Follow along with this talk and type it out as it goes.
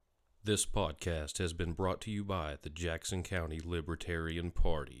This podcast has been brought to you by the Jackson County Libertarian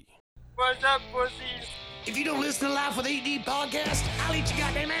Party. What's up, pussies? If you don't listen to Live with AD podcast, I'll eat your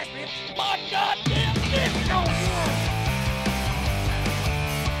goddamn ass, bitch. My goddamn dick don't work!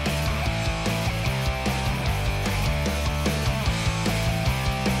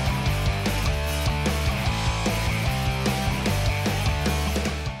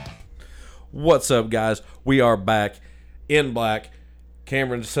 What's up, guys? We are back in black.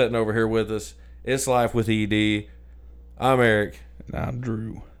 Cameron's sitting over here with us. It's Life with ED. I'm Eric. And I'm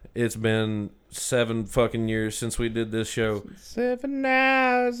Drew. It's been 7 fucking years since we did this show. 7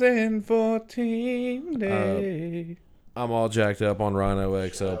 hours and 14 days. I'm all jacked up on Rhino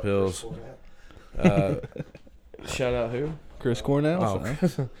XL pills. Shout out who? Chris Cornell. Like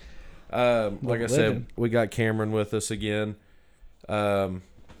I Legend. said, we got Cameron with us again.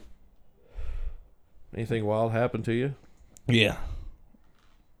 Anything wild happened to you Yeah.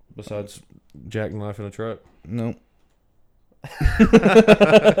 besides jacking life in a truck? No.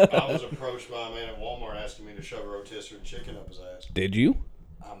 I was approached by a man at Walmart asking me to shove a rotisserie chicken up his ass. Did you?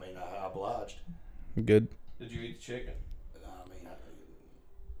 I mean, I obliged. Good. Did you eat the chicken? I mean,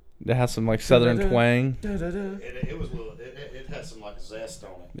 It has some like southern twang. it was a little. It had some like zest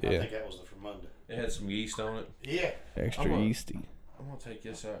on it. I Yeah. think that was the Fremunda. It had some yeast on it. Yeah. Extra I'm a- yeasty. I'm gonna take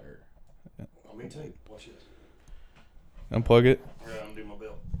this out here. Oh, me too. Watch this. Unplug it. I gotta undo my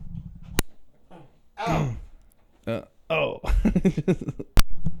belt. Oh. Oh,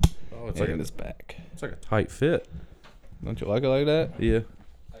 it's like And it's back. it's like a tight fit. Don't you like it like that? Yeah.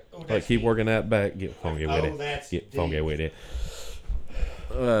 Oh, Like that's keep deep. working that back. Get funky with Oh, it. that's Get funky deep. with it.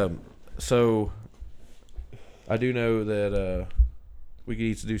 So I do know that we could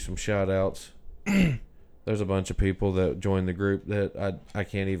each do some shout outs. There's a bunch of people that joined the group that I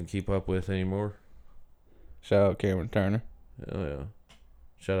can't even keep up with anymore. Shout out Cameron Turner. Oh yeah.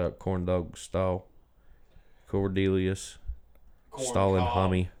 Shout out Corn Dog Stall. Cordelius. Corn Stalin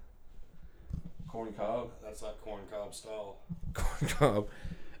cob. Homie. Corn Cob. That's like corn cob style. Corn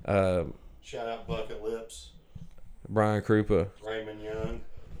Cob. Shout out Bucket Lips, Brian Krupa. Raymond Young,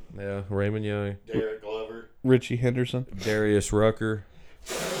 Yeah. Raymond Young. Derek Glover. Richie Henderson. Darius Rucker.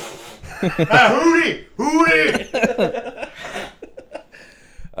 Hootie! Hootie!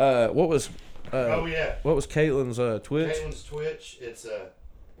 What was Oh, yeah. what was Caitlin's Twitch? Caitlin's Twitch, it's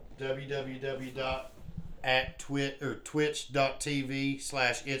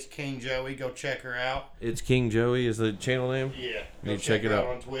twitch.tv/itsKingJoey. Go check her out. It's King Joey is the channel name. Yeah. You Go check it her out.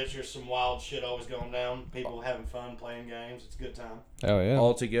 on Twitch. There's some wild shit always going down. People having fun playing games. It's a good time. Oh yeah.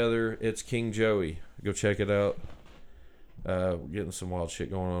 All together, it's King Joey. Go check it out. Getting some wild shit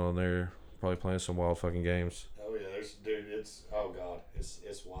going on there. Probably playing some wild fucking games. Oh yeah, it's oh god, it's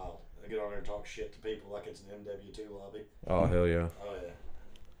wild. I get on there and talk shit to people like it's an MW2 lobby. Oh hell yeah. Oh yeah.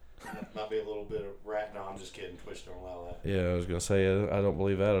 Might be a little bit of rat. No, I'm just kidding. Twitch don't allow that. Yeah, I was gonna say I don't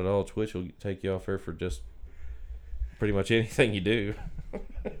believe that at all. Twitch will take you off there for just pretty much anything you do.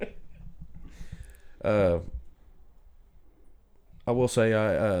 I will say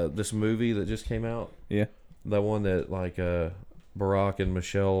this movie that just came out, Yeah. the one that like Barack and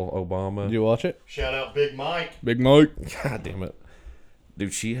Michelle Obama. Did you watch it? Shout out Big Mike. Big Mike. God damn it,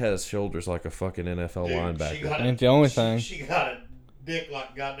 dude! She has shoulders like a fucking NFL Dude, linebacker. she got Ain't the only she- thing. She got a dick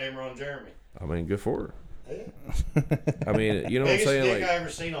like goddamn Ron Jeremy. I mean, good for her. Yeah. I mean, you know what I'm Biggest saying? dick Like I ever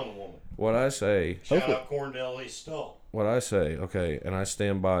seen on a woman. what I say. Shout out Cornell Stull. What I say, okay, and I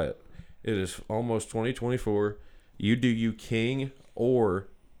stand by it. It is almost 2024. You do you, king, or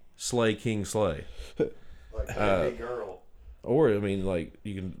slay king slay. Like baby girl. Or I mean, like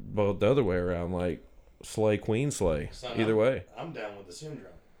you can both the other way around, like slay queen slay. Son, Either way, I'm down with the syndrome.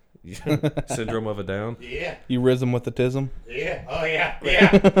 syndrome of a down. Yeah. You rhythm with the tism. Yeah. Oh yeah.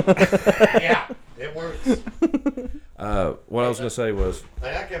 Yeah. Yeah. It works. What I was gonna say was,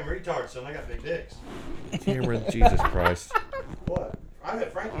 Hey, I can retard, son. I got big dicks. Cameron, Jesus Christ. What? I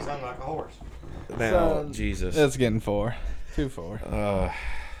bet Frankie's hung like a horse. Now, Son, Jesus. It's getting 4. 2-4.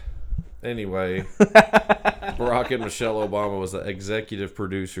 Anyway, Barack and Michelle Obama was the executive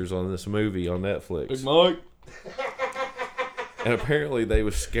producers on this movie on Netflix. Mike. And apparently they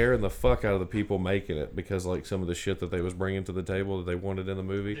was scaring the fuck out of the people making it because like some of the shit that they was bringing to the table that they wanted in the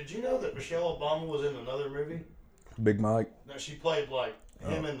movie. Did you know that Michelle Obama was in another movie? Big Mike. No, she played like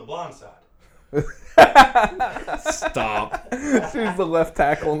him in The Blind Side. Stop. She's the left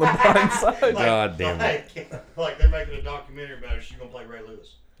tackle on the blind side. God damn it. Like they're making a documentary about her. She's gonna play Ray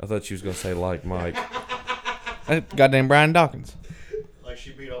Lewis. I thought you was going to say like Mike. Goddamn Brian Dawkins. Like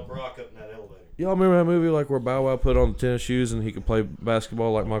she beat up Brock up in that elevator. Y'all remember that movie like where Bow Wow put on the tennis shoes and he could play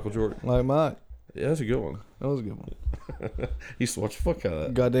basketball like Michael Jordan? Like Mike. Yeah, that's a good one. That was a good one. Used to watch the fuck out of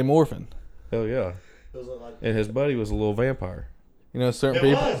that. Goddamn orphan. Hell yeah. It was like, And his buddy was a little vampire. You know, certain it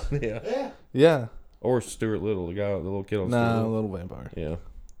people. was. Yeah. Yeah. Yeah. Or Stuart Little, the little kid on Stuart Nah, a Little. little vampire. Yeah.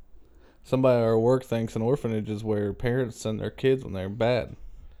 Somebody at our work thinks an orphanage is where parents send their kids when they're bad.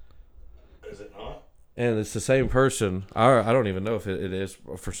 Is it not? And it's the same person. I don't even know if it is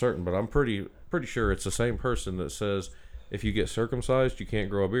for certain, but I'm pretty sure it's the same person that says if you get circumcised, you can't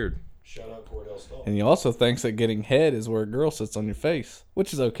grow a beard. Shout out Cordell Stall. And he also thinks that getting head is where a girl sits on your face,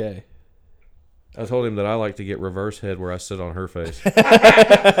 which is okay. I told him that I like to get reverse head where I sit on her face.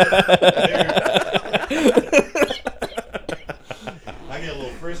 I get a little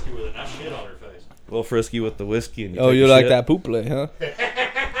frisky with it and I shit on her face. A little frisky with the whiskey. And Oh, take you a like shit. that poop play, huh?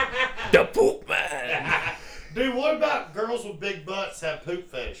 The poop man. Dude, what about girls with big butts have poop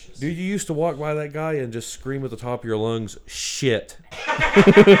fetishes? Dude, you used to walk by that guy and just scream at the top of your lungs, shit.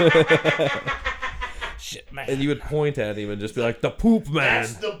 Shit, man. And you would point at him and just be like, the poop man.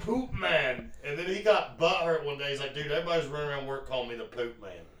 That's the poop man. And then he got butthurt one day. He's like, dude, everybody's running around work calling me the poop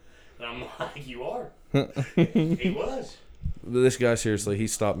man. And I'm like, you are. He was. This guy, seriously, he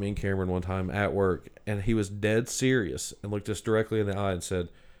stopped me and Cameron one time at work, and he was dead serious and looked us directly in the eye and said,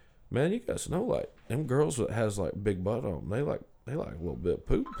 man, you guys know, like, them girls that has, like, big butt on them, they like a little bit of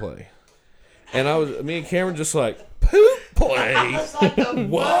poop play. And me and Cameron just like, poop play? I was like, the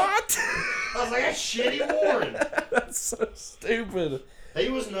What? I was like, that's shitty Warren. That's so stupid. He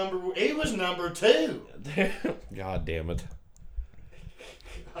was number 2. God damn it.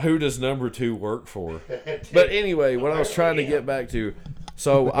 Who does number 2 work for? But anyway, what I was trying to get back to,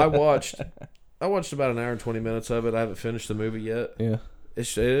 so I watched about an hour and 20 minutes of it. I haven't finished the movie yet. Yeah.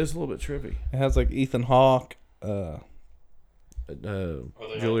 It is a little bit trippy. It has like Ethan Hawke.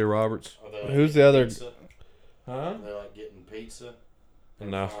 Julia Roberts. Are they like Who's the getting other- Pizza? Huh? Are they like getting pizza?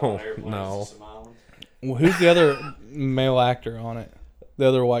 No, On airplanes no. to some island? Well, who's the other male actor on it? The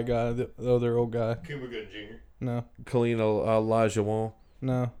other white guy, the other old guy. Cuba Gooding Jr. No, Colleen Olajuwon.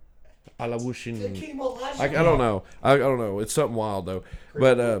 no. I Akeem Olajuwon. don't know. I don't know. It's something wild though.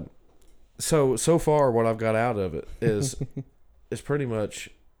 But so far, what I've got out of it is pretty much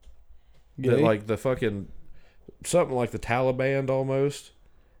that, Gay? like the fucking something like the Taliban almost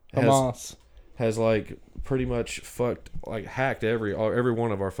Hamas. has like pretty much hacked every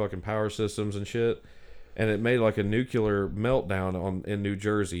one of our fucking power systems and shit. And it made like a nuclear meltdown in New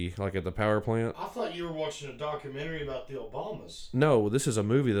Jersey, like at the power plant. I thought you were watching a documentary about the Obamas. No, this is a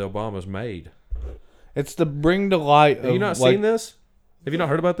movie that Obama's made. It's to bring to light. Have you not seen this? Have you not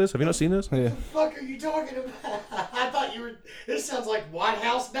heard about this? Have you not seen this? Yeah. What the fuck are you talking about? I thought you were. This sounds like White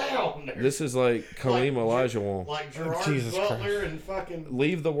House Down. This is like Kaleem Olajuwon. Like Gerard Jesus Butler Christ. and fucking.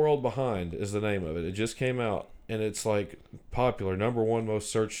 Leave the World Behind is the name of it. It just came out, and it's like popular, #1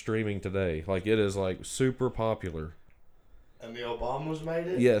 most searched streaming today. Like it is like super popular. And the Obamas made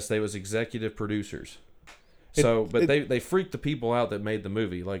it? Yes, they was executive producers. So, but they freaked the people out that made the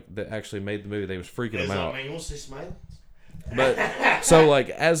movie. Like that actually made the movie. They was freaking Is them that out. mean you want to see Smiles? But so like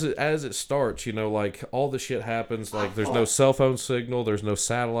as it starts, you know, like all the shit happens. Like there's no cell phone signal. There's no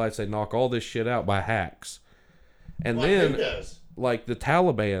satellites. They knock all this shit out by hacks. And Like then who does? like the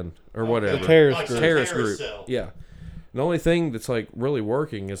Taliban or whatever. The terrorist Like group. some terrorist group. cell. Yeah. The only thing that's like really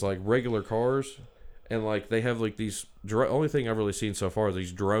working is like regular cars, and like they have like these. Only thing I've really seen so far is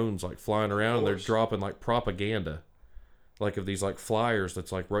these drones like flying around, and they're course. dropping like propaganda, like of these like flyers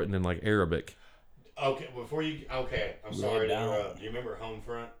that's like written in like Arabic. Okay, I'm sorry to interrupt. Do you remember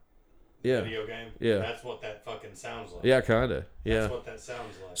Homefront? Yeah. Video game? Yeah. That's what that fucking sounds like. Yeah, kinda. Yeah. That's what that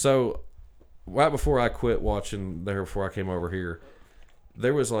sounds like. So, right before I quit watching there, before I came over here,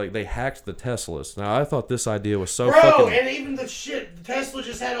 there was like they hacked the Teslas. Now I thought this idea was so Bro, fucking and even the shit, Tesla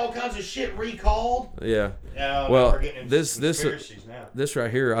just had all kinds of shit recalled. yeah. Yeah, Well, we're getting into this conspiracies now. this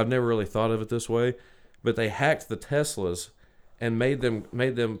right here, I've never really thought of it this way, but they hacked the Teslas and made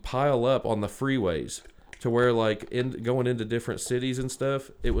them pile up on the freeways to where like going into different cities and stuff,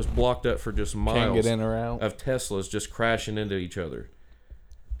 it was blocked up for just Can't miles get in or out. of Teslas just crashing into each other.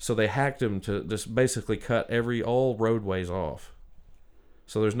 So they hacked them to just basically cut all roadways off.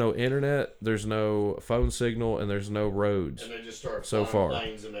 So there's no internet, there's no phone signal, and there's no roads. And they just start so flying far.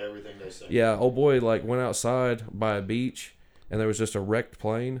 planes into everything they say. Yeah, old boy like went outside by a beach, and there was just a wrecked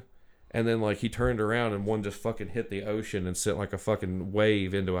plane, and then like he turned around and one just fucking hit the ocean and sent like a fucking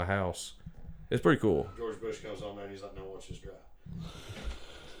wave into a house. It's pretty cool. George Bush comes on there and he's like, no, watch this drive.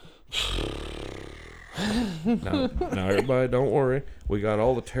 No, everybody, don't worry. We got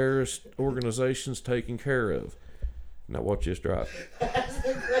all the terrorist organizations taken care of. Now watch this drive. That's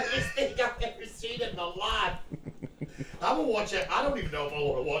the greatest thing I've ever seen in my life. I'm gonna watch that. I don't even know if I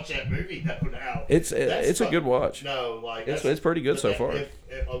want to watch that movie though now. It's a good watch. No, like It's pretty good so far.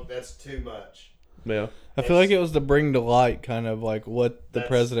 That's too much. Yeah. I feel like it was to bring to light kind of like what the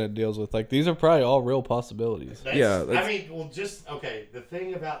president deals with. Like these are probably all real possibilities. I mean, okay. The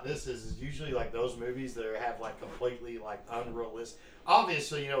thing about this is usually like those movies that have like completely like unrealistic.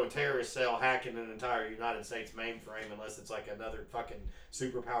 Obviously, a terrorist cell hacking an entire United States mainframe, unless it's like another fucking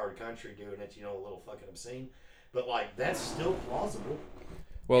superpowered country doing it, a little fucking obscene. But like that's still plausible.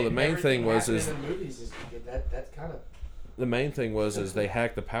 Well, the main thing was in movies is that's kind of. The main thing was they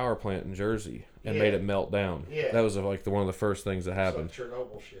hacked the power plant in Jersey and made it melt down. Yeah. That was like one of the first things that happened. Some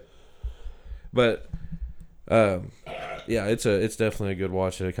Chernobyl shit. But yeah, it's definitely a good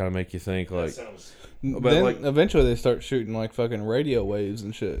watch. It kind of make you think like. But then like, eventually they start shooting like fucking radio waves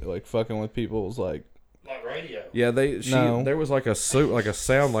and shit, like fucking with people's like radio. Yeah, there was like a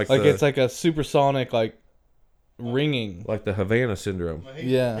sound like it's like a supersonic like ringing, like the Havana syndrome.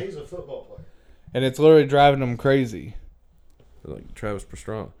 He's a football player, and it's literally driving them crazy. Like Travis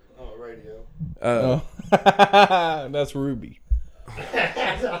Pastrana. Oh, radio. That's Ruby.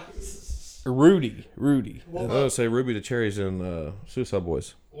 Rudy. I would say Ruby the Cherries in Suicide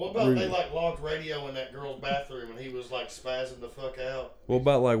Boys. What about they like locked radio in that girl's bathroom and he was like spazzing the fuck out? What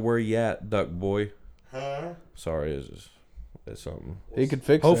about like Where You At, Duck Boy? Huh? Sorry, it's something. He could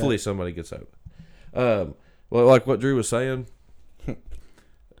fix. Hopefully somebody gets out. Well, like what Drew was saying,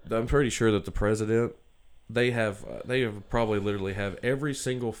 I'm pretty sure that the president, they have probably literally have every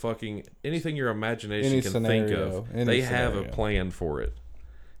single fucking anything your imagination can think of. They have a plan for it.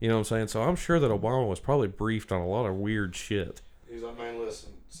 You know what I'm saying? So I'm sure that Obama was probably briefed on a lot of weird shit. He's like, man,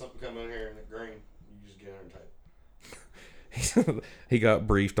 listen, something come in here in the green, you just get on tape. He got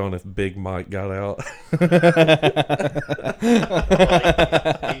briefed on if Big Mike got out. He got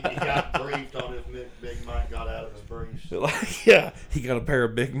briefed on if Big Mike got out of his briefs. Like, yeah, he got a pair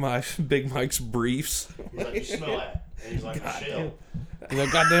of Big Mike's briefs. He's like, you smell that? And he's like, Michelle. He's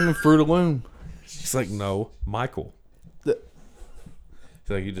like, goddamn it, Fruit of the Loom. He's like, no, Michael.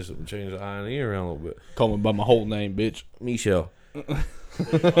 Like you just change the I and E around a little bit. Call me by my whole name, bitch. Michelle.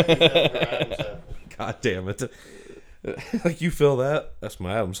 God damn it. Like you feel that? That's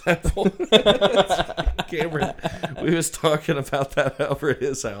my Adam's apple. Cameron, we was talking about that over at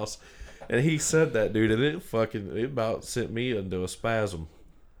his house. And he said that, dude, and it about sent me into a spasm.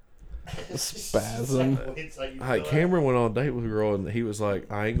 Spasm. Like Cameron went on a date with a girl and he was like,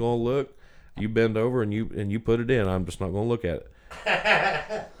 I ain't gonna look. You bend over and you put it in. I'm just not gonna look at it.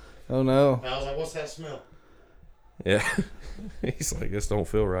 Oh no. And I was like, what's that smell? Yeah. He's like, this don't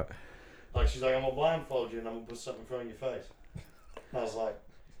feel right. Like she's like, I'm gonna blindfold you and I'm gonna put something in front of your face. And I was like,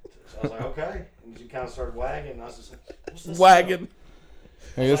 okay. And she kind of started wagging. And I was just like, what's this Wagging.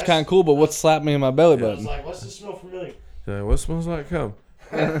 Hey, it's kind of cool, but what slapped me in my belly smell? I was button? like, what's this smell familiar? What smells like cum?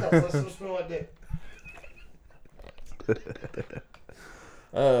 What's this smell like dick?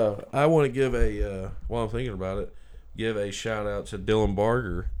 I want to give while I'm thinking about it, give a shout out to Dylan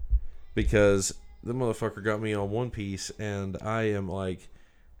Barger because the motherfucker got me on One Piece and I am like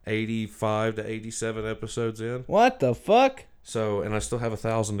 85 to 87 episodes in. What the fuck? So, and I still have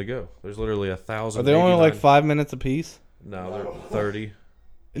 1,000 to go. There's literally 1,000. Are they only like 5 minutes apiece? No, they're 30.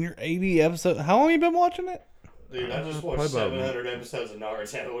 And you're 80 episodes. How long you been watching it? Dude, I just watched 700 episodes of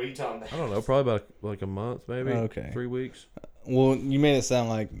Naruto. What are you talking about? I don't know, probably about like a month, maybe. Okay. 3 weeks. Well, you made it sound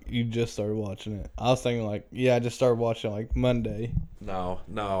like you just started watching it. I was thinking like, yeah, I just started watching like Monday. No,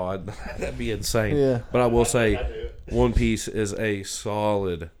 that'd be insane. Yeah. But I will say, One Piece is a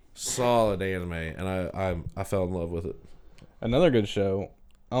solid anime, and I fell in love with it. Another good show.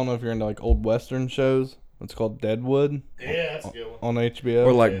 I don't know if you're into like old Western shows. It's called Deadwood. Yeah, that's a good one. On HBO.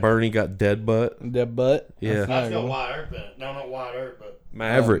 Or like Bernie got dead butt. Dead Butt. Yeah. I've got Wyatt Earp in it. No, not Wyatt Earp, but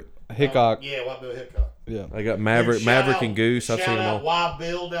Maverick. Hickok. Yeah, White Bill Hickok. Yeah. I got Maverick and Goose. I've seen them all. Shout out Wild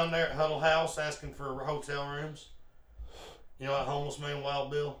Bill down there at Huddle House asking for hotel rooms. You know that homeless man, Wild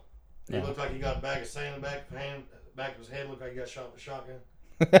Bill? He looked like he got a bag of sand in the back of his head. Looked like he got shot with a shotgun.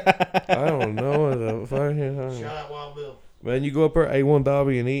 I don't know what the fuck. Shout out Wild Bill. Man, you go up there, A1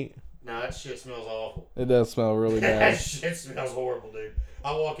 Dobby, and eat. No, that shit smells awful. It does smell really That bad. shit smells horrible, dude.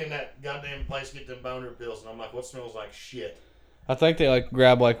 I walk in that goddamn place, get them boner pills, and I'm like, what smells like shit? I think they like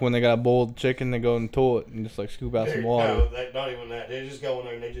grab like when they got a boiled chicken, they go in the toilet and just like scoop out some water. No, not even that. They just go in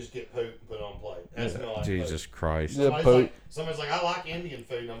there and they just get poop and put it on plate. That smells like Jesus poop. Christ. Yeah. Somebody's like, I like Indian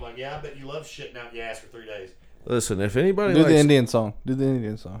food. And I'm like, yeah, I bet you love shitting out your ass for 3 days. Listen, if anybody Do likes... the Indian song. Do the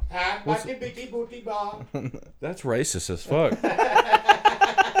Indian song. That's racist as fuck.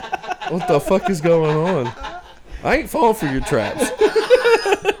 What the fuck is going on? I ain't falling for your traps.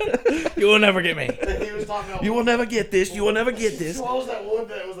 You will never get me. He was talking about. You will never get this. You will never get this. What was that one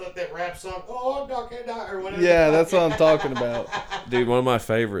that was that rap song? Oh, Doc and Doc, or whatever. Yeah, that's what I'm talking about. Dude, one of my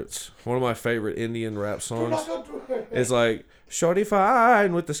favorite Indian rap songs is like "Shorty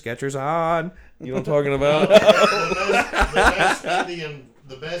Fine with the Skechers on." You know what I'm talking about?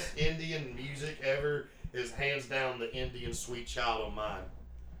 The best Indian music ever is hands down the Indian "Sweet Child O' Mine."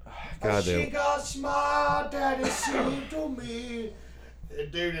 God She damn. got smart, daddy sing to me.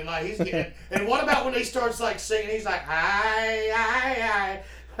 Dude, and like he's getting. And what about when he starts like singing? He's like, "Aye,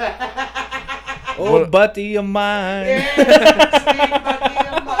 aye, Oh, buddy of mine. yeah, sweet buddy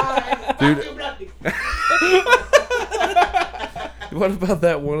of mine." Dude. Fuck you, buddy. What about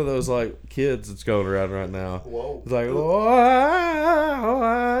that one of those like kids that's going around right now? Whoa. It's like, oh,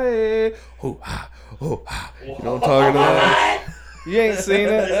 you know what I'm talking about? You ain't seen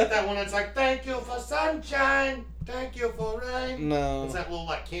Is it? it that one that's like, "Thank you for sunshine, thank you for rain"? No. It's that little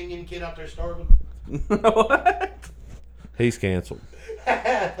like Kenyan kid out there starving. What? He's canceled.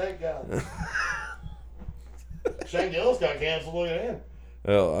 Thank God. Shane Gillis got canceled. Look at him.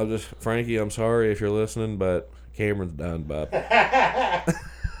 Well, Frankie, I'm sorry if you're listening, but Cameron's done, bud. I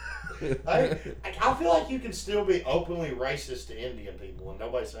feel like you can still be openly racist to Indian people and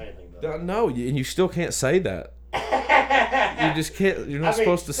nobody say anything about it. No, and you still can't say that. You just can't. You're not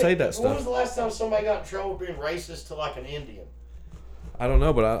supposed to say that When was stuff. the last time somebody got in trouble being racist to like an Indian? I don't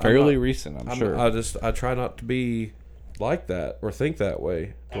know, but I'm Fairly not- recent, I'm sure. I try not to be like that or think that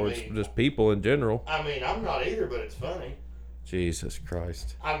way towards just people in general. I mean, I'm not either, but it's funny. Jesus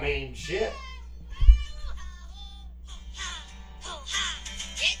Christ. I mean, shit.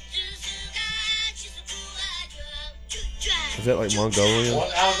 Is that like Mongolian?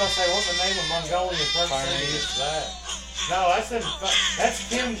 What, I was gonna say, what's the name of Mongolian first thing is that? No, that's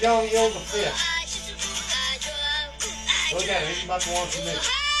Kim Jong Il the Fifth. Look at him, he's about to launch a nuke.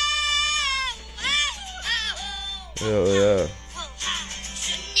 Yeah.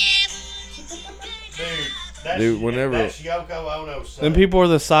 Dude, Dude, whenever- that's Yoko Ono's son. Them people are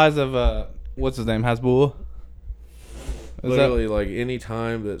the size of, what's his name, Hasbulla? Literally, like any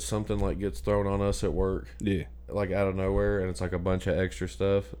time that something like gets thrown on us at work, Yeah. like out of nowhere, and it's like a bunch of extra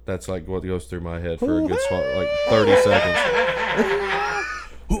stuff. That's like what goes through my head for a good like 30 seconds.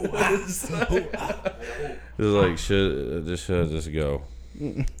 It's like should just go.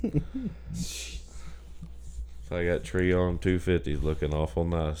 So I got Tree on 250s looking awful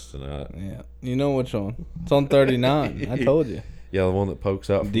nice tonight. Yeah. You know which one? It's on 39. I told you. Yeah, the one that pokes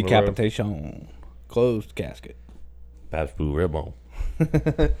out from Decapitation. Closed casket. the road. Pabst Blue Ribbon.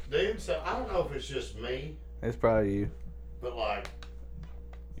 Dude, so I don't know if it's just me, It's probably you. but like,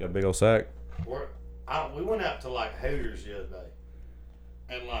 You got a big old sack. we went out to like Hooters the other day,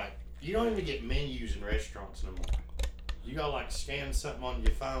 and like, you don't even get menus in restaurants no more. You gotta like scan something on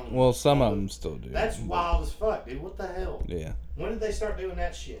your phone. Well, some of them still do. That's wild as fuck, dude. What the hell? Yeah. When did they start doing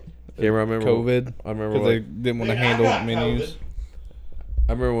that shit? Yeah, I remember COVID. I remember Because they like, didn't want to Dude, I handle got menus. COVID.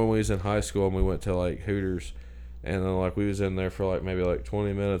 I remember when we was in high school and we went to like Hooters, and then like we was in there for like maybe like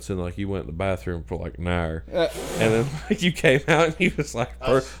 20 minutes, and like you went to the bathroom for like an hour, and then like you came out and you was like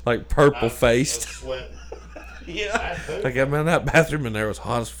like purple I was faced. sweating. Yeah, That's good. like man, that bathroom in there was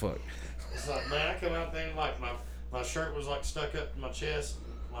hot as fuck. It's like, man, I come out there and like my shirt was like stuck up in my chest.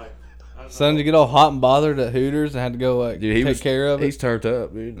 Like, I don't Son, know. you get all hot and bothered at Hooters and had to go like Dude, he take was care of He's it. turned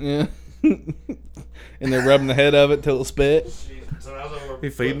up, dude. Yeah. And they're rubbing the head of it till it spit. Jeez. So I was over. He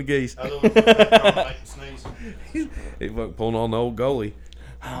feeding the geese. I was over making sneeze. He fucking pulling on the old goalie.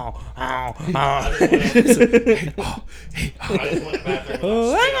 Ow, ow, I ow. just went to the bathroom and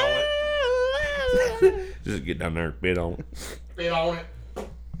like, spit on it. Just get down there and bid on it. Spit on it.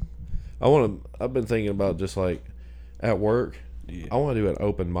 I've been thinking about just like at work. I want to do an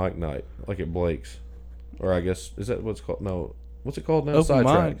open mic night, like at Blake's, or I guess is that what's called? No, what's it called now? Open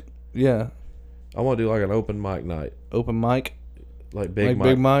Sidetrack. mic. Yeah. I want to do like an open mic night, Open mic. like big Like mic,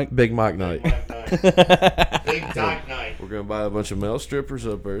 Big Mike? big mic night. Big dyke night. We're gonna buy a bunch of male strippers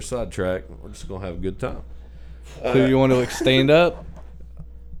up there, Sidetrack. We're just gonna have a good time. So you want to like stand up?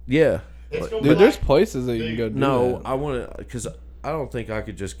 Yeah. It's gonna be Dude, there's like, places that you can go do No, that. I want to because I don't think I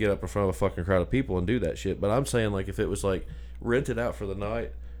could just get up in front of a fucking crowd of people and do that shit. But I'm saying like if it was like rented out for the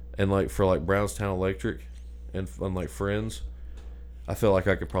night and like for like Brownstown Electric and like friends, I feel like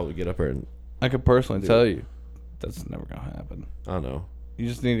I could probably get up there and I could personally tell you that's never going to happen. I don't know You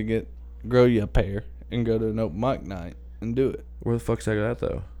just need to grow you a pair and go to an open mic night and do it. where the fuck's that at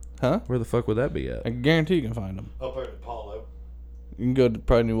though. Huh? Where the fuck would that be at? I guarantee you can find them. up there at Paulo. You can go to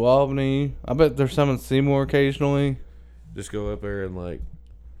probably New Albany. I bet there's some in Seymour occasionally. Just go up there and like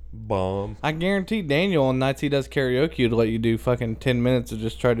Bomb. I guarantee Daniel on nights he does karaoke would let you do fucking 10 minutes to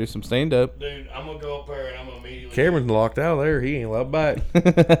just try to do some stand up. Dude, I'm gonna go up there and I'm gonna immediately. Cameron's locked out of there. He ain't allowed back.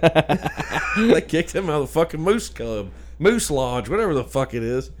 They kicked him out of the fucking Moose Club. Moose Lodge, whatever the fuck it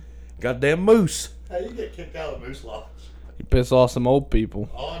is. Goddamn moose. Hey, you get kicked out of the Moose Lodge. You piss off some old people.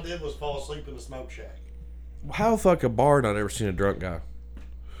 All I did was fall asleep in the smoke shack. How the fuck a bar and I never seen a drunk guy?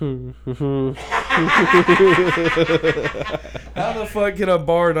 How the fuck can a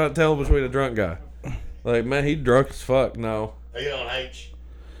bar not tell between a drunk guy? Like, man, he drunk as fuck. No. Are you on H?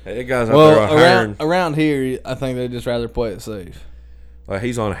 Hey, that guy's out Well, there on heron. around here, I think they'd just rather play it safe. Like,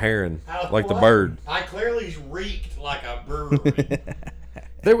 he's on heron. Like the What? bird. I clearly reeked like a brewery.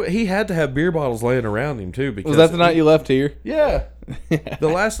 He had to have beer bottles laying around him, too. Because Was that the night you left here? Yeah. The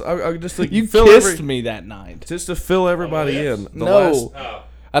last, I just think You fill kissed me that night. just to fill everybody in. lips? The No. last, Oh,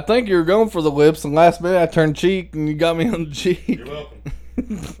 I think you were going for the lips, and last minute I turned cheek, and you got me on the cheek. you're welcome.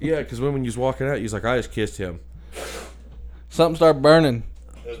 yeah, because when you was walking out, you was like, I just kissed him. Something started burning.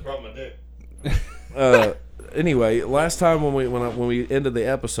 That was probably my dick. Anyway, last time when we ended the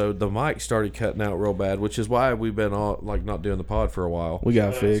episode, the mic started cutting out real bad, which is why we've been all like not doing the pod for a while. We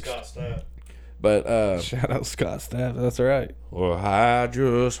got Shout out fixed. Scott Stapp. But Shout out Scott Stapp. That's right. well, I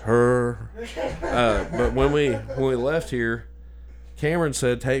just heard. But when we left here, Cameron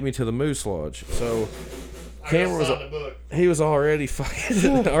said, "Take me to the Moose Lodge." So Cameron was signed the book. he was already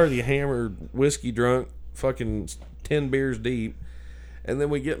fucking already hammered, whiskey drunk, fucking 10 beers deep. And then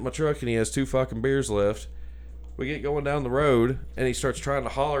we get in my truck and he has 2 fucking beers left. We get going down the road and he starts trying to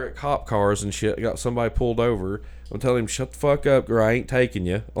holler at cop cars and shit. Got somebody pulled over. I'm telling him, shut the fuck up or I ain't taking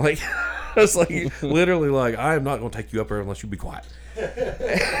you. Like, it's like literally like, I am not going to take you up there unless you be quiet.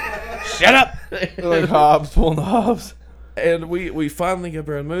 Shut up. Like Hobbs pulling the Hobbs. And we finally get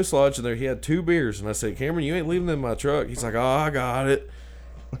there in Moose Lodge and there he had 2 beers. And I said, Cameron, you ain't leaving them in my truck. He's like, oh, I got it.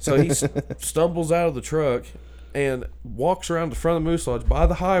 So he stumbles out of the truck and walks around the front of the Moose Lodge by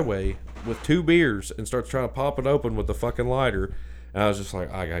the highway with 2 beers and starts trying to pop it open with the fucking lighter. And I was just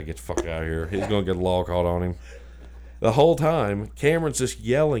like, I gotta get the fuck out of here. He's gonna get a law called on him. The whole time, Cameron's just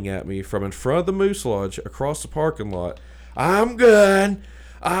yelling at me from in front of the Moose Lodge across the parking lot. I'm good.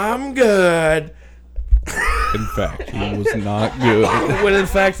 I'm good. In fact, he was not good. When in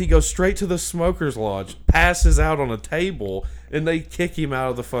fact he goes straight to the Smoker's Lodge, passes out on a table, and they kick him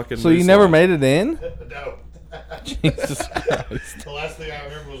out of the fucking So Moose you never Lodge. made it in? No. Jesus Christ. The last thing I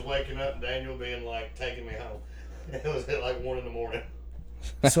remember was waking up and Daniel being like, taking me home. It was at like 1 a.m.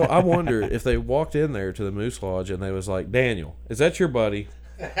 So I wonder if they walked in there to the Moose Lodge and they was like, Daniel, is that your buddy?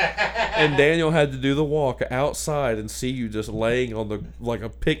 And Daniel had to do the walk outside and see you just laying on the like a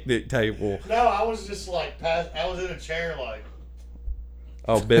picnic table. No, I was just like, I was in a chair like.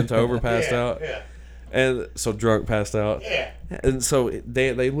 Oh, bent over, passed yeah, out. Yeah. And so drunk, passed out. Yeah. And so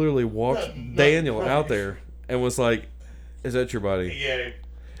they literally walked No, Daniel out there and was like, is that your buddy? Yeah.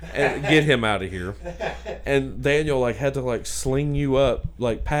 And get him out of here. And Daniel like had to like sling you up,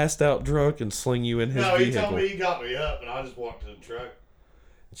 like passed out drunk and sling you in his No, he vehicle. told me he got me up and I just walked to the truck.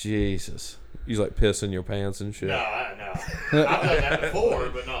 Jesus. He's like pissing your pants and shit. No, I've done that before,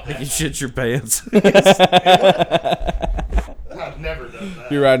 but not You that. shit your pants. I've never done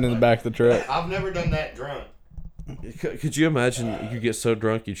that. You're riding in the back of the truck. I've never done that drunk. Could you imagine you get so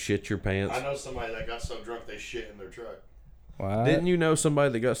drunk you'd shit your pants? I know somebody that got so drunk they shit in their truck. What? Didn't you know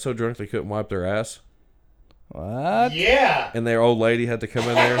somebody that got so drunk they couldn't wipe their ass? What? Yeah. And their old lady had to come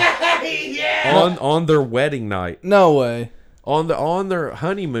in there Yeah. on their wedding night. No way. On their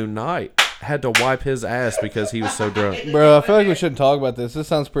honeymoon night. Had to wipe his ass because he was so drunk. Bro, I feel like we shouldn't talk about this. This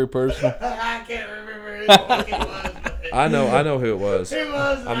sounds pretty personal. I can't remember who the fuck it was. I know who it was. It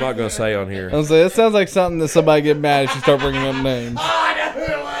was. I'm not gonna say on here. I'm saying, it sounds like something that somebody get mad if you start bringing up names. Oh, I know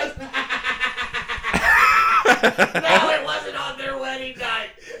who it was. No, it wasn't on their wedding night.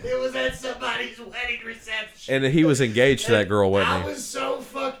 It was at somebody's wedding reception. And he was engaged to that girl, I wasn't he? was so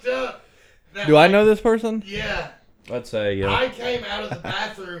fucked up. that, Do I like, know this person? Yeah. I'd say, yeah. I came out of the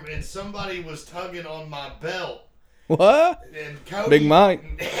bathroom and somebody was tugging on my belt. What? And Cody, Big Mike.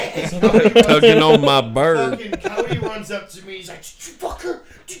 Tugging on my bird. Fucking Cody runs up to me. He's like, "Did you fuck her?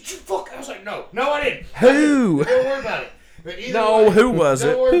 Did you fuck her?" I was like, "No, I didn't." Who? Don't worry about it. But either No, way, who was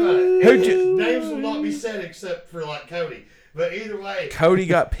don't it? worry about it. Who'd you- Names will not be said except for like Cody. But either way, Cody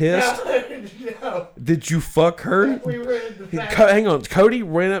got pissed. No, Did you fuck her? we were in the back. Hang on. Cody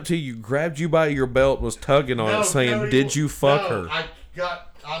ran up to you, grabbed you by your belt, was tugging on it, saying, Cody- "Did you fuck no, her?"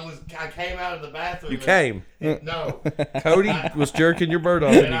 I came out of the bathroom. You came. No. Cody was jerking your bird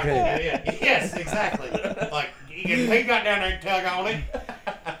off, and And you I- came. yeah, yes, exactly. Like he got down there and tug on it.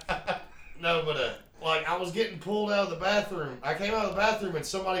 No, but Like, I was getting pulled out of the bathroom. I came out of the bathroom and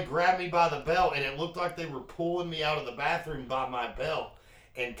somebody grabbed me by the belt, and it looked like they were pulling me out of the bathroom by my belt.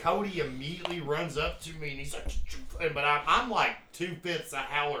 And Cody immediately runs up to me, and he's like, but I'm like 2/5 a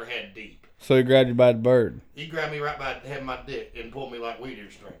howler head deep. So he grabbed you by the bird. He grabbed me right by the head of my dick and pulled me like weed ear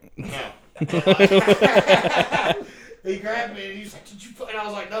string. No. He grabbed me, and he's like, did you? And I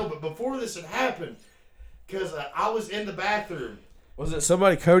was like, no, but before this had happened, because I was in the bathroom. Was it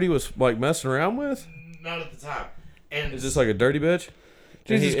somebody Cody was like messing around with? Not at the time. And Is this like a dirty bitch?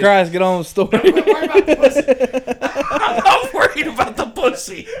 Jesus Christ, get on with the story. Don't worry about the pussy. I'm worried about the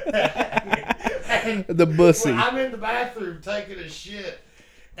pussy. And The bussy. when I'm in the bathroom taking a shit,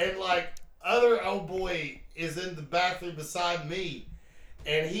 and like other old boy is in the bathroom beside me,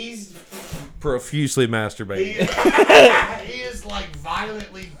 and he's Profusely masturbating. he is like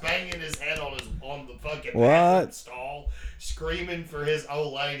violently banging his head on the fucking What? bathroom stall, screaming for his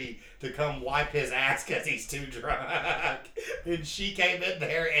old lady to come wipe his ass because he's too drunk. And she came in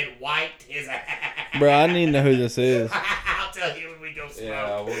there and wiped his ass. Bro, I need to know who this is. I'll tell you when we go smoke.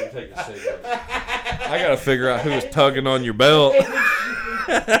 Yeah, I wouldn't take a cigarette. I gotta figure out who was tugging on your belt.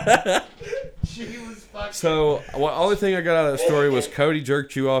 She was fucking. So, the only thing I got out of that story was Cody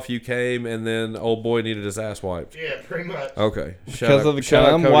jerked you off, you came, and then old boy needed his ass wiped. Yeah, pretty much. Okay. Because of the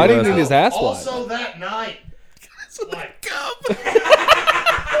cum? Why do you need his ass wiped? Also that night, like,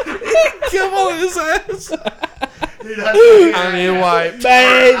 Come on his ass. dude, I I need wiped.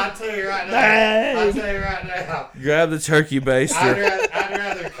 I'll tell you right now. Grab the turkey baster. I'd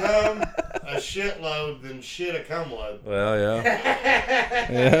rather come a shitload than shit a cum load. Well, yeah.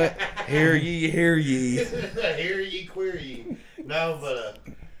 Yeah. Hear ye, hear ye. Hear ye, queer ye. No, but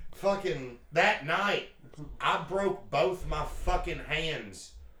fucking that night, I broke both my fucking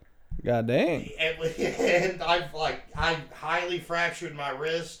hands. God dang. And I highly fractured my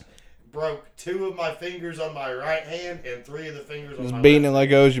wrist, broke 2 of my fingers on my right hand and 3 of the fingers on Just my beating it left. like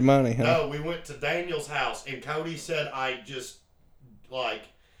it owes you money, huh? No, we went to Daniel's house, and Cody said I just like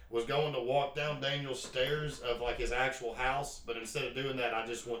was going to walk down Daniel's stairs of like his actual house, but instead of doing that, I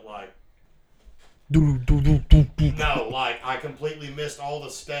just went like. No, like I completely missed all the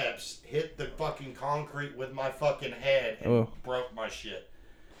steps, hit the fucking concrete with my fucking head, and broke my shit.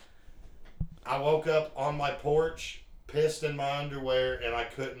 I woke up on my porch, pissed in my underwear, and I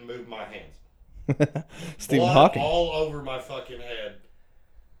couldn't move my hands. Stephen Blood Hawking. all over my fucking head.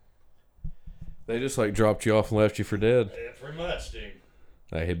 They just like dropped you off and left you for dead. Yeah, pretty much, dude.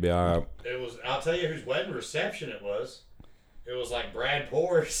 Hey, he'd be alright. It was. I'll tell you whose wedding reception it was. It was like Brad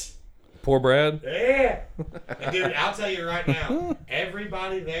Porter's. Poor Brad. Yeah. And dude, I'll tell you right now,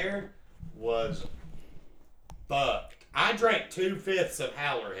 everybody there was fucked. I drank 2/5 of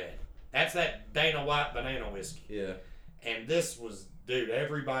Howlerhead. That's that Dana White banana whiskey. Yeah. And this was, dude,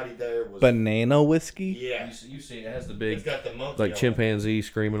 everybody there was. Banana whiskey? Yeah. You see, it has the It's big, got the monkey. like on it. chimpanzee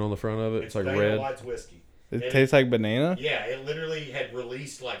screaming on the front of it. It's like Dana red. White's whiskey. It tastes like banana? Yeah, it literally had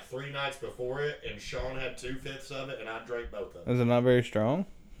released like 3 nights before it, and Sean had 2/5 of it, and I drank both of them. Is it not very strong?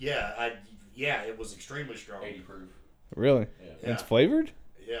 Yeah, it was extremely strong. 80 proof. Really? Yeah. It's flavored?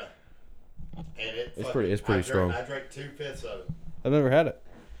 Yeah. And It's pretty strong. I drank 2/5 of it, I've never had it.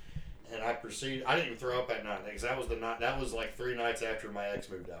 and I proceeded. I didn't even throw up that night because that was the night. That was like 3 nights after my ex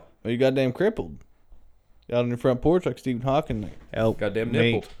moved out. Well, you goddamn crippled. Out on your front porch like Stephen Hawking. Help Goddamn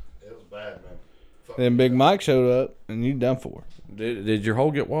me. nippled. It was bad, man. Fuck Then me Big up. Mike showed up and you done for. Did your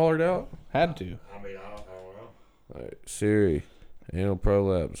hole get wallered out? Had to. I mean, I don't know. All right, Siri, anal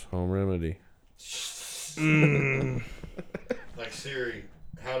prolapse, home remedy. Like Siri,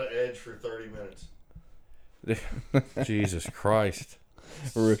 how to edge for 30 minutes. Jesus Christ.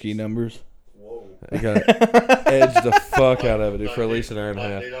 Rookie numbers. Whoa. You got to edge the fuck out of it, dude, for at Like, least an hour and a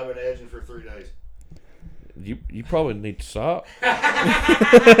half. Dude, I've been edging for 3 days. You probably need to stop. you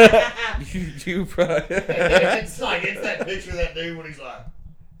probably. It's that picture of that dude when he's like,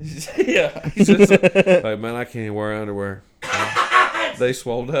 Yeah. He's just like, man, I can't even wear underwear. They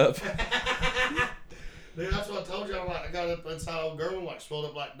swelled up. dude, that's what I told you. I'm like, I got up inside old girl and like swelled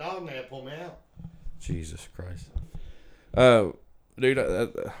up like a dog, and they had to pull me out. Jesus Christ. Dude,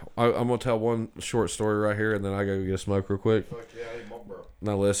 I'm going to tell one short story right here, and then I go get a smoke real quick. Fuck yeah, I ain't my bro.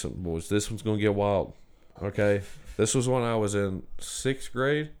 Now listen, boys, this one's going to get wild. Okay? This was when I was in 6th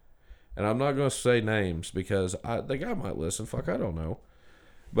grade, and I'm not going to say names because the guy might listen. Fuck, I don't know.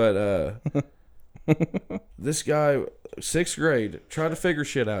 But this guy, 6th grade, trying to figure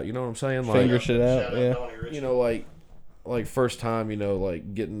shit out. You know what I'm saying? Like, Figure shit out, Shout yeah. Donnie Richmond. you know, like first time, you know,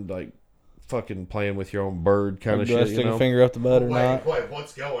 like getting like fucking playing with your own bird kind of Do I shit. stick You know? a finger up the butt or not? Wait,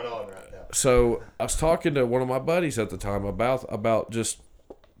 what's going on right now? So I was talking to one of my buddies at the time about just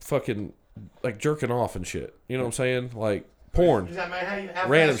fucking like jerking off and shit. You know what I'm saying? Like porn. He's like, man, how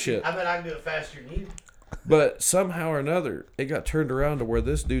Random fast shit. I bet I can do it faster than you. But somehow or another, it got turned around to where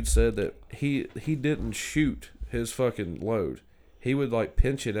this dude said that he didn't shoot his fucking load. He would like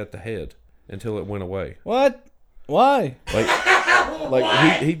pinch it at the head until it went away. What? Why?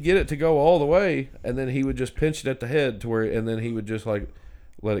 Like he'd get it to go all the way, and then he would just pinch it at the head to where, and then he would just like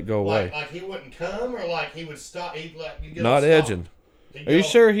let it go away. Like he wouldn't come, or like he would stop. He'd like you get Not stop. edging. He'd Are you go-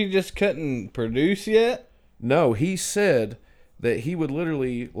 sure he just couldn't produce yet? No, he said that he would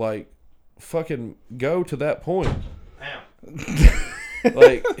literally like fucking go to that point. Ow.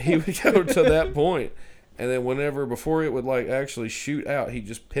 Like he would go to that point, and then whenever before it would like actually shoot out, he'd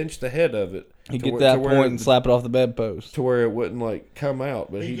just pinch the head of it. You to get where- that to where point and the- slap it off the bedpost. to where it wouldn't like come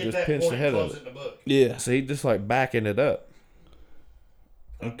out, but He'd he get just that pinched point the head and of close it. in the book. Yeah. So he just like backing it up.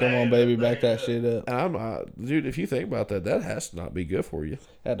 Come on, baby, back that shit up. And I'm dude. If you think about that, that has to not be good for you.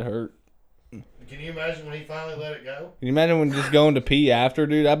 Had to hurt. Can you imagine when he finally let it go? Can you imagine when just going to pee after,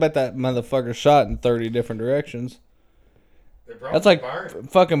 dude? I bet that motherfucker shot in 30 different directions. It probably That's like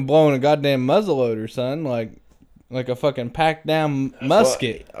burned. fucking blowing a goddamn muzzleloader, son. Like a fucking packed down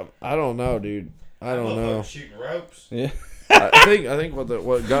musket. I don't know, dude. I don't know. Motherfucker shooting ropes. Yeah. I think what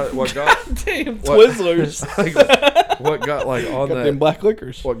got Damn what- Twizzlers. what got like on Got them that black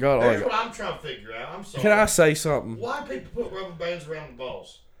liquors. what got Here's like. what I'm trying to figure out. I'm sorry. Can I say something? Why people put rubber bands around the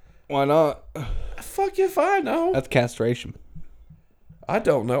balls? Why not? Fuck if I know. That's castration. I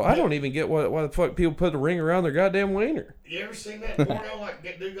don't know. I don't even get why the fuck people put a ring around their goddamn wiener. You ever seen that porno? Like,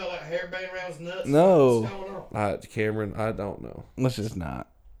 dude got like hair band around his nuts? No. What's going on? Cameron, I don't know. Let's just not.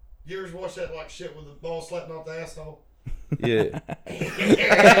 You ever watch that like shit with the ball slapping off the asshole? Yeah.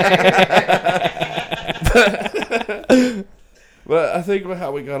 But I think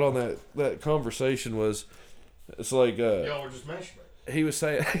how we got on that conversation was, it's like Y'all were just masturbating. he was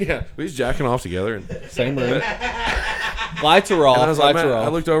saying, yeah, we was jacking off together, and Same room. Lights are off. I was like, Lights man, are I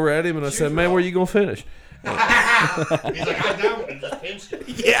off. looked over at him and I said, man, where you gonna finish? He's like, I don't, and just pinched it.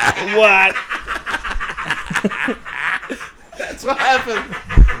 What? That's what happened.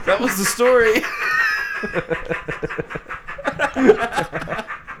 That was the story.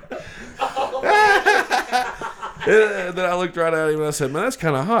 And then I looked right at him and I said, man, that's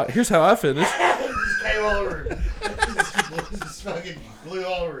kind of hot. Here's how I finished. It just came all over him. Just fucking blew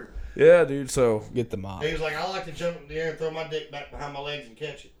all over him. Yeah, dude. So, Get the mop. He was like, I like to jump in the air and throw my dick back behind my legs and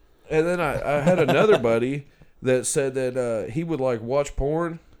catch it. and then I had another buddy that said that he would like watch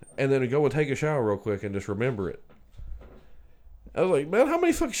porn and then go and take a shower real quick and just remember it. I was like, man, how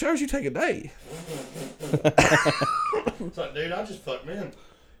many fucking showers you take a day? It's like, dude, I just fucked men.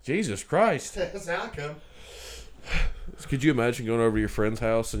 Jesus Christ. That's how I come. Could you imagine going over to your friend's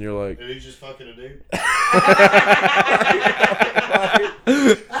house and you're like, Dude, he's just fucking a dude. like,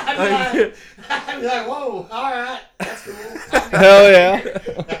 I'd be like, whoa, all right, that's cool. Hell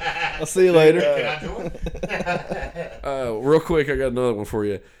yeah. I'll see you later. Can I join? real quick, I got another one for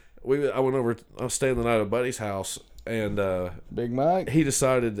you. I was staying the night at a buddy's house, and Big Mike. he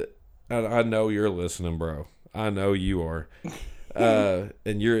decided, I know you're listening, bro. I know you are. And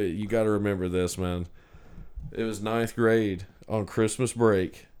you got to remember this, man. It was 9th grade on Christmas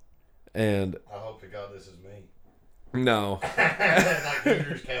break, and I hope to God this is me. no, Like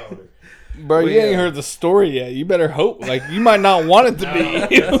Hooters calendar. Bro, you ain't heard the story yet. You better hope. Like, you might not want it to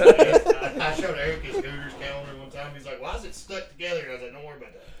be. I showed Eric his Hooters calendar one time. He's like, why is it stuck together? And I was like, don't worry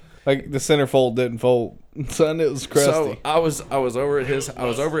about that. Like, the centerfold didn't fold. Son, it was crusty. so I was over at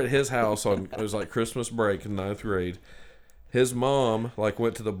his house on, it was like Christmas break in 9th grade. His mom like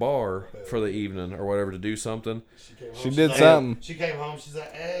went to the bar for the evening or whatever to do something. She came home, She she's did like- something. She came home. She's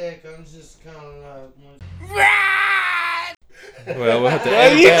like, hey, I'm just kind of Well, we'll have to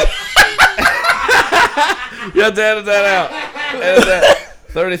edit that. You have to edit that out. Edit that.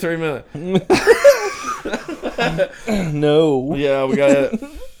 33 minutes. No. Yeah, we got it.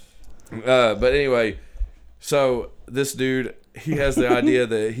 But anyway, so this dude, he has the idea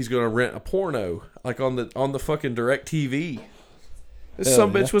that he's going to rent a porno, like on the fucking DirecTV. This Hell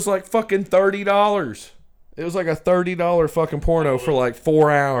some yeah. bitch was like fucking $30. It was like a $30 fucking porno for like 4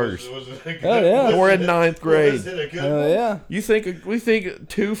 hours. Was it a good, Oh, yeah. was We're it in a- 9th grade. Was it a good Hell one? yeah. We think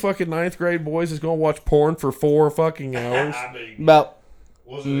 2 fucking 9th grade boys is going to watch porn for 4 fucking hours? I mean, About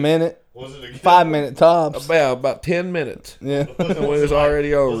was a it minute, Was it a good 5 one? minute tops. About 10 minutes. Yeah. And it was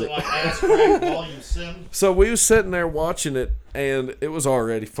already Was over. it like Ass Crack Volume 7? So we was sitting there watching it, and it was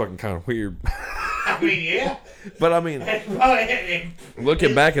already fucking kind of weird. I mean, yeah. But I mean,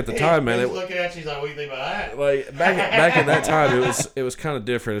 looking back at the time, man, he's it looking at you, he's like, what do you think about that? like back in that time, it was kind of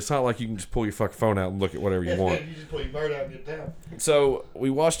different. It's not like you can just pull your fucking phone out and look at whatever you want. You just pull your bird out and get down. So we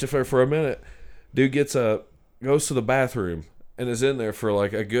watched it for a minute. Dude gets up, goes to the bathroom, and is in there for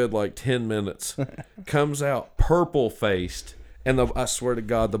like a good 10 minutes. Comes out purple faced, and I swear to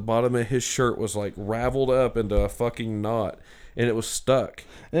God, the bottom of his shirt was like raveled up into a fucking knot, and it was stuck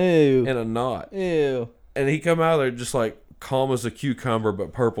Ew. in a knot. Ew. And he come out of there just like calm as a cucumber,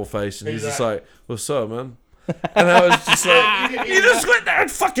 but purple faced, and he's just like, "What's up, man?" And I was just like, "You just went there and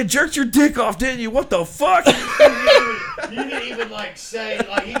fucking jerked your dick off, didn't you? What the fuck?" You didn't even say,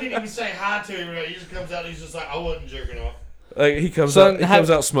 he didn't even say hi to him. He just comes out and he's just like, I wasn't jerking off. Like he comes Son,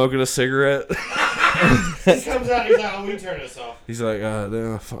 out smoking a cigarette. He comes out and he's like, oh, we turn this off. He's like,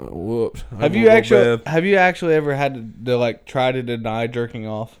 damn, whooped. Have you actually ever had to try to deny jerking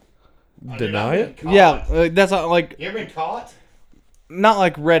off? Deny it? Yeah, that's not like You ever been caught? not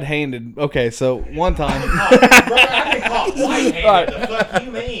like red-handed. Okay, so one time. Brother, I've been caught white-handed. Alright. The fuck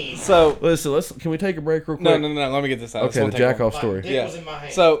you mean? So Listen, can we take a break real quick? no. Let me get this out. This Okay, the won't take jack long. off My story. dick Yeah. was in my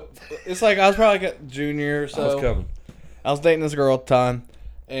hand. So it's like I was probably like a junior or I was so. coming. I was dating this girl at the time,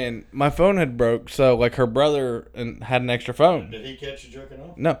 and my phone had broke. So her brother had an extra phone. Did he catch you jerking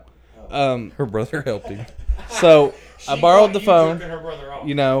off? No. Her brother helped him. So I She borrowed caught the you phone. jerking her brother off.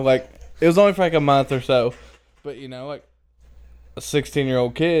 It was only for like a month or so, but a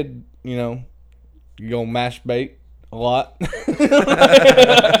 16-year-old kid, you gonna masturbate a lot. Dude,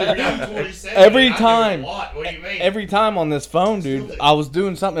 I'm 27, Every and I do it time. a lot. What do you mean? Every time on this phone, dude, I was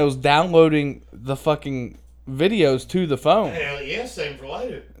doing something. It was downloading the fucking videos to the phone. Hell yeah, same for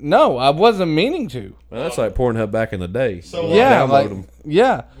later. No, I wasn't meaning to. Man, that's like Pornhub back in the day. So, You Yeah, download like 'em.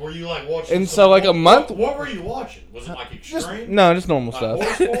 yeah. Were you watching? And some- so, a month. What were you watching? Was it Just extreme? no, just normal Like stuff.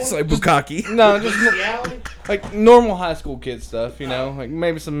 horse porn? It's like bukkake. No, just reality? like normal high school kid stuff. Like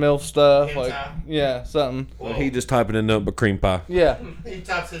maybe some MILF stuff. Like Hentai? yeah, something. Well, He just typing in nothing but cream pie. Yeah. he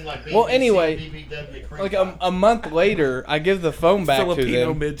types in BBC, Well, anyway, BBW, cream Like pie. a month later, I give the phone back to Filipino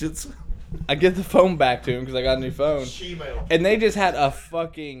them. midgets. I give the phone back to him because I got a new phone, Shemale. and they just had a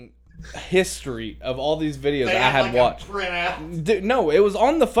fucking history of all these videos They I had like watched. a printout. Dude, no, it was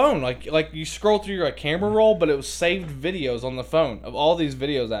on the phone. Like you scroll through your camera roll, but it was saved videos on the phone of all these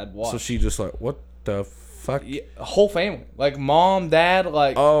videos I had watched. So she just like, what the fuck? Yeah, whole family, like mom, dad,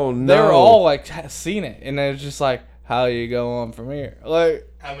 like Oh, they were no. all like seen it, and it was just like, how you go on from here? Like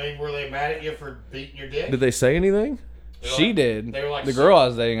I mean, were they mad at you for beating your dick? Did they say anything? They were she like- did. they were like, The girl I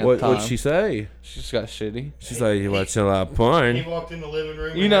was dating at the time. What'd she say? She just got shitty. She's like, you watching a lot of He porn. walked in the living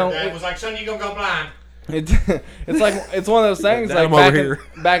room. You and know, her dad it- was like, "Son, you gonna go blind?" It's like it's one of those things. Dad, Like I'm over back here.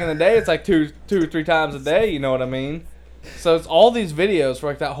 back in the day, it's like two or three times a day. You know what I mean? So it's all these videos for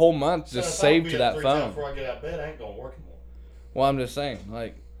like that whole month Son, just if I saved be to up that 3 times phone. Before I get out of bed, I ain't gonna work anymore. Well, I'm just saying,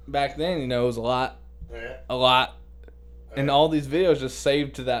 like back then, it was a lot, Yeah. and all these videos just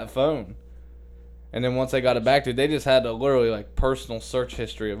saved to that phone. And then once they got it back to, they just had a literally like personal search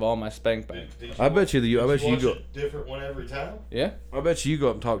history of all my spank bank. I bet you did watch you a different one every time. Yeah, I bet you go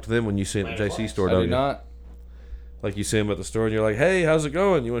up and talk to them when you see them at the JC store, I don't do you? not. Like you see them at the store and you're like, hey, how's it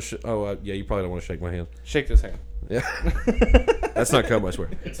going? You want to? Yeah, you probably don't want to shake my hand. Shake this hand. Yeah, that's not cum, I swear.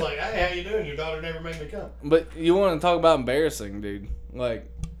 It's like, hey, how you doing? Your daughter never made me come. But you want to talk about embarrassing, dude? Like,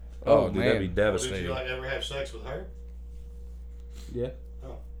 Oh, dude, that'd be Did devastating. you ever have sex with her? yeah.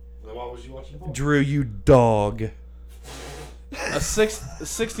 Then why was you watching porn? Drew, you dog. A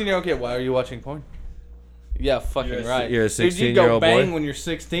 16-year-old kid. Why are you watching porn? Yeah, fucking You're a- right. you're a Dude, you go 16-year-old bang boy? when you're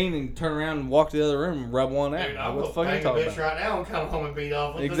 16 and turn around and walk to the other room and rub one out. Dude, I'm What the gonna fuck are you bang a talking bitch about? right now and come home and beat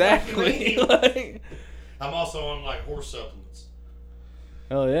off. What the fuck Exactly. you mean? Like, I'm also on horse supplements.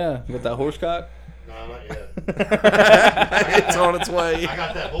 hell yeah. You got that horse cock? No, not yet. It's on its way. I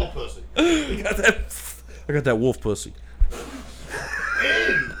got that bull pussy. I got that wolf pussy.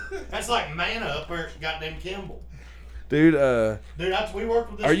 Dude, that's like man up where goddamn Kimball. Dude, Dude, we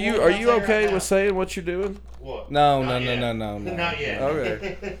worked with this. are you woman, I'll tell okay right with saying what you're doing? what? No, Not no, yet. no, no, no, no. Not yet.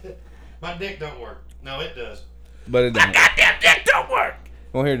 Okay. My dick don't work. No, it does. But it don't. Goddamn dick don't work.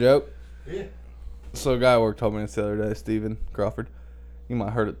 Want to hear a joke? Yeah. So a guy at work told me this the other day, Steven Crawford. You might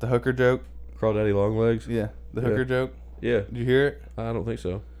have heard it, the hooker joke. Crawdaddy long legs. Yeah, the hooker Yeah. joke. Yeah, Did you hear it? I don't think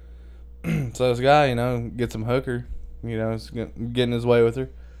so. So this guy, gets some hooker, is getting his way with her.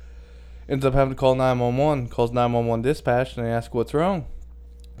 Ends up having to call 911. Calls 911 dispatch, and they ask what's wrong.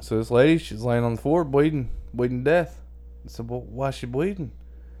 So this lady, she's laying on the floor, bleeding to death. I said, well, why is she bleeding?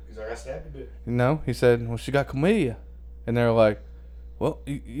 He's like, I stabbed a bit. He said, well, she got chlamydia. And they're like, well,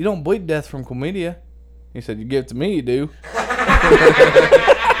 you don't bleed to death from chlamydia. He said, you give it to me, you do.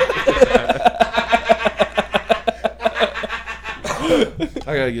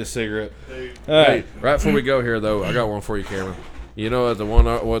 I gotta get a cigarette. Dude. All right. Hey, right before we go here, though, I got one for you, Cameron. You know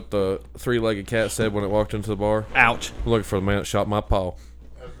what the three-legged cat said when it walked into the bar? Ouch. I'm looking for the man that shot my paw.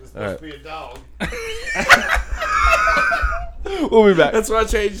 It's All right. supposed to be a dog. We'll be back. That's why I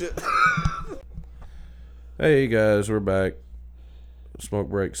changed it. Hey guys, we're back. Smoke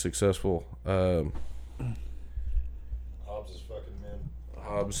break successful. Hobbs is fucking men.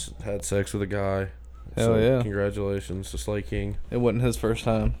 Hobbs had sex with a guy. Hell yeah. Congratulations to Slay King. It wasn't his first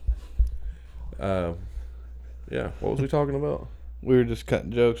time. Yeah, what was we talking about? We were just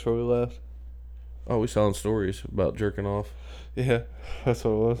cutting jokes before we left. Oh, we telling stories about jerking off. Yeah, that's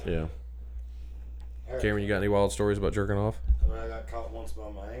what it was. Yeah. Cameron, you got any wild stories about jerking off? I got caught once by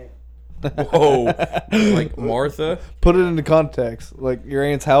my aunt. Whoa. Like Martha? Put it into context. Like, your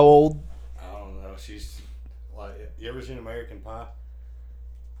aunt's how old? I don't know. She's like, you ever seen American Pie?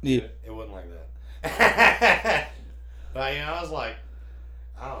 Yeah. It wasn't like that. But I was like,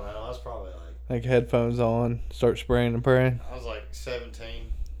 I don't know. I was probably Like, headphones on, start spraying and praying. I was like 16,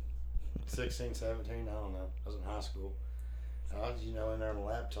 17. I don't know. I was in high school. And I was, in there on the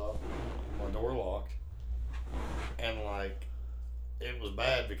laptop, my door locked, and like, it was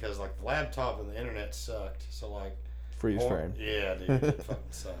bad because like the laptop and the internet sucked. So like, Freeze frame. Yeah, dude, it fucking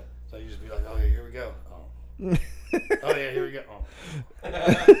sucked. So you just be like, oh yeah, here we go. Oh. Oh yeah, here we go. Oh. Oh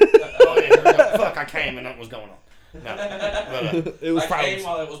yeah, here we go. Fuck, I came and nothing was going on. No, but, It was I came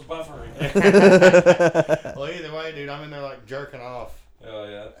while it was buffering. well, either way, dude, I'm in there like jerking off, Oh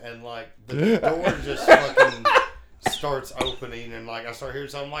yeah. and like the door just fucking starts opening, and like I start hearing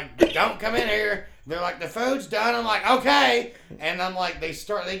something like, "Don't come in here." They're like, "The food's done." I'm like, "Okay," and I'm like, they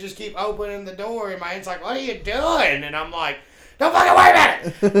just keep opening the door, and my aunt's like, "What are you doing?" And I'm like, "Don't fucking worry about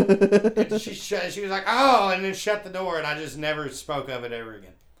it." And she was like, "Oh," and then shut the door, and I just never spoke of it ever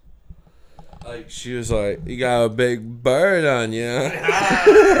again. Like, she was like, you got a big bird on you.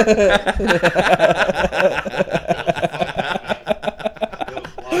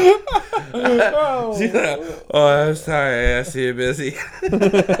 She's like, oh, I'm sorry, I see you're busy.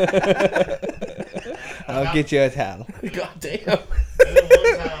 I'll get you a towel. God damn. And then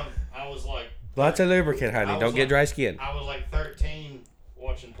one time, I was like, Lots of lubricant, honey. I was Don't get like- dry skin. I was like 13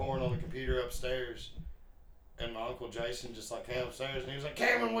 watching porn on the computer upstairs, and my Uncle Jason just like came upstairs and he was like,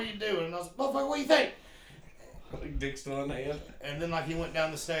 "Cameron, what you doing?" And I was like, "Motherfucker, what do you think?" Dick still in the hand. And then like he went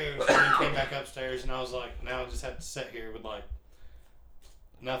down the stairs and then came back upstairs, and I was like, now I just have to sit here with like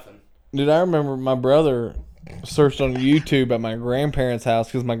nothing. Dude, I remember my brother searched on YouTube at my grandparents' house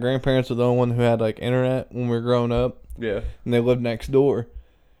because my grandparents were the only one who had like internet when we were growing up, Yeah. and they lived next door.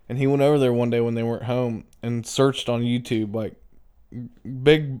 And he went over there one day when they weren't home and searched on YouTube like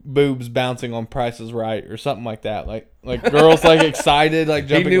big boobs bouncing on Price is Right or something like that. Like girls like excited, like He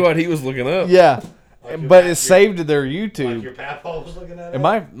jumping. knew what he was looking up. Yeah, Like your but pa- it's saved to their Like YouTube. your papa was looking at it. And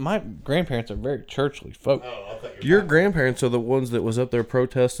my grandparents are very churchly folk. Oh, I thought Your grandparents are the ones that was up there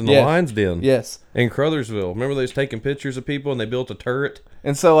protesting the Yes. Lions Den Yes. in Crothersville. Remember they was taking pictures of people and they built a turret?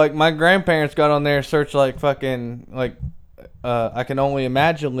 And so, like, my grandparents got on there, searched, like, fucking, like, I Can Only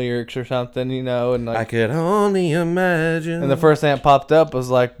Imagine lyrics or something, and, I like, could only imagine. and the first thing that popped up was,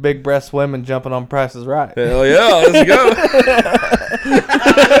 like, big breast women jumping on Price is Right. Hell yeah, let's go.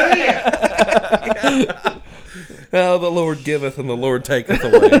 How the Lord giveth and the Lord taketh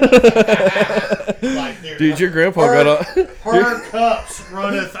away. like, Dude, your grandpa got on. her cups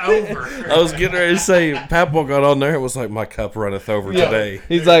runneth over. I was getting ready to say, Papa got on there. It was like, my cup runneth over today.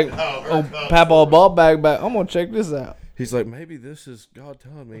 He's like, Oh, her oh, cups Papa, ball bag back. I'm going to check this out. He's like, maybe this is God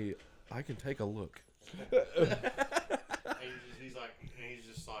telling me I can take a look. And he's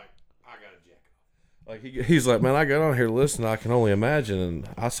just like, I got a jack. Like he's like, man, I got on here to listen. I can only imagine, and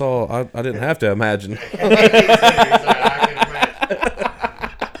I didn't have to imagine. He's like, I can imagine.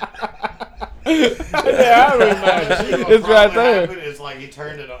 Yeah, I imagine. It's right there. It's like he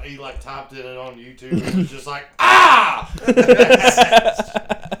turned it on, he like typed it on YouTube and it was just like, ah!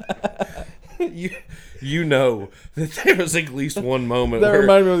 you know that there was at least one moment That where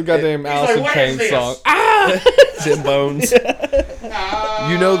reminded me of the goddamn like, Alice in "What Chains is this?" song. Tim Bones.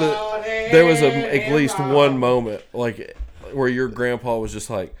 You know that there was at least one moment like where your grandpa was just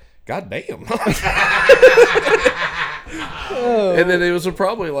like, God damn. And then it was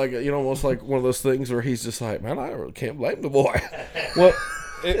probably like, almost like one of those things where he's just like, man, I really can't blame the boy. Well,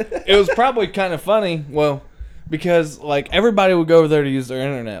 it was probably kind of funny. Well, because like everybody would go over there to use their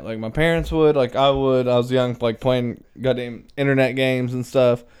internet. Like my parents would, like I would. I was young, like playing goddamn internet games and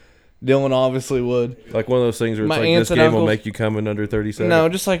stuff. Dylan obviously would. Like one of those things where it's My like, aunts this and game will uncles- make you come in under 30 seconds. No,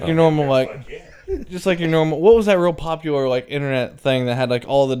 just like your normal, just like your normal. What was that real popular like internet thing that had like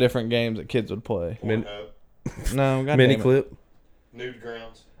all the different games that kids would play? Min- No, goddamn mini it. clip. Nude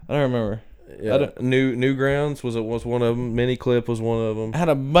Grounds. I don't remember. Yeah. Newgrounds was one of them. Mini Clip was one of them. I had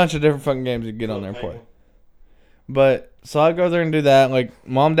a bunch of different fucking games you could get on there and play. But so I'd go there and do that. Like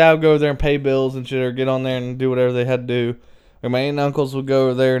mom, dad would go over there and pay bills and shit, or get on there and do whatever they had to do. Like my aunt and uncles would go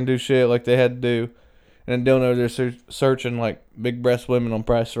over there and do shit like they had to do. And then Dylan over there searching like big breast women on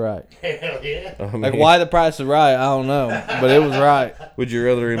Price is Right. Hell yeah. I mean, Like why the Price is Right, I don't know, but it was right. would you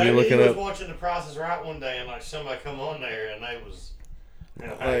rather him be Maybe looking he was up? watching The Price is Right one day and like somebody come on there and they was.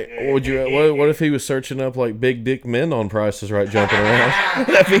 Like, what if he was searching up like big dick men on Price is Right jumping around?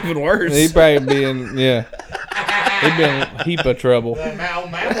 That'd be even worse. He'd probably be in, yeah. He'd be in a heap of trouble. The old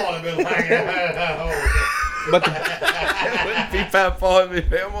man would have been like, But Be fat boy, be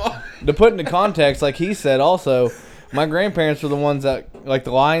fat to put into context, like he said also, my grandparents were the ones that, like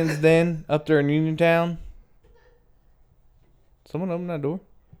the Lions Den up there in Uniontown. Someone open that door?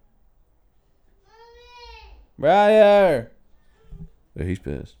 Briar! Yeah, he's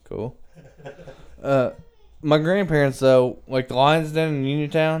pissed. Cool. My grandparents though, like the Lions Den in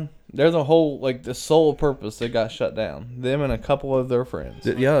Uniontown, they're the whole, like the sole purpose they got shut down. Them and a couple of their friends.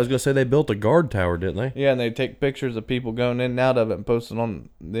 Yeah, I was gonna say they built a guard tower, didn't they? Yeah, and they take pictures of people going in and out of it and posting on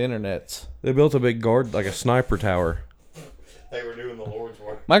the internets. They built a big guard, like a sniper tower. they were doing the Lord's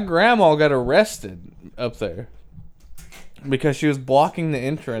work. My grandma got arrested up there because she was blocking the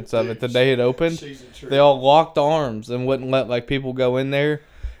entrance of it the day it opened. She's a tree. They all locked arms and wouldn't let like people go in there,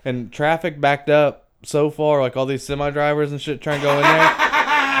 and traffic backed up so far. Like all these semi drivers and shit trying to go in there.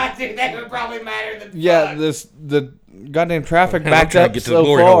 Dude, that would probably matter than Yeah, fuck. the goddamn traffic I'm backed trying to up get to the so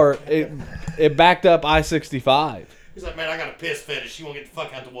glory far. It backed up I-65. He's like, man, I got a piss fetish. You want to get the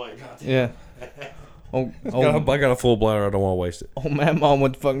fuck out the way. Yeah. Oh, I got a full bladder. I don't want to waste it. my mom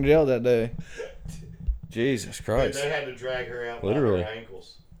went to fucking jail that day. Jesus Dude, Christ. they had to drag her out Literally. by her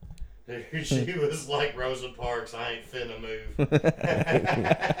ankles. Dude, she was like Rosa Parks. I ain't finna move.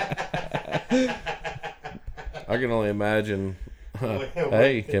 I can only imagine.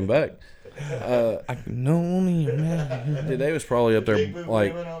 Hey, came back. I can only imagine. Dude, they was probably up there Big boob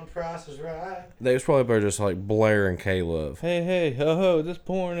like women on Price is Right. they was probably up there just like blaring K-Love. Hey, ho ho, this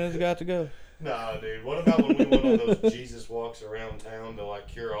porn has got to go. Nah, dude. What about when we went on those Jesus walks around town to like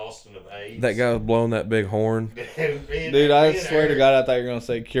cure Austin of AIDS? That guy was blowing that big horn. Dude, I swear to God, I thought you were going to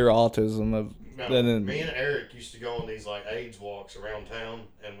say cure autism. Me and Eric used to go on these like AIDS walks around town,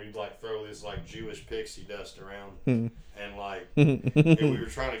 and we'd like throw this like Jewish pixie dust around, and like and we were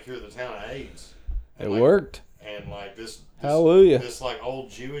trying to cure the town of AIDS. And, It like, worked. And like this Hallelujah. this like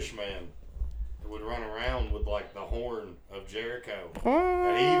old Jewish man would run around with like the horn of Jericho,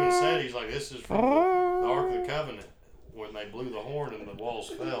 and he even said he's like, this is from the Ark of the Covenant when they blew the horn and the walls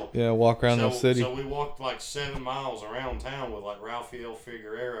fell. Yeah, walk around the city. So we walked like 7 miles around town with like Rafael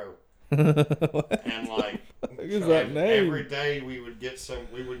Figueroa. And like What is that name? every day we would get some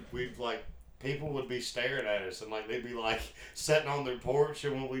we'd like people would be staring at us, and like they'd be like sitting on their porch,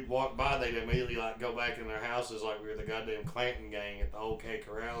 and when we'd walk by they'd immediately like go back in their houses like we were the goddamn Clanton gang at the old K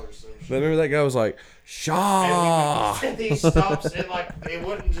Corral or some But shit. remember that guy was like, Shaw. And these stops, and like it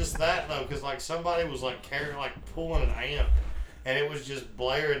wasn't just that though, because like somebody was like carrying like pulling an amp, and it was just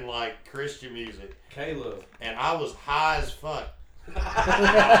blaring like Christian music. Caleb. And I was high as fuck.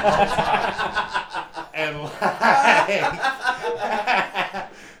 And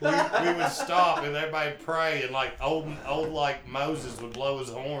like, we would stop and everybody pray, and like old like Moses would blow his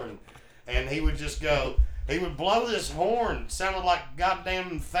horn, and he would just go. He would blow this horn. Sounded like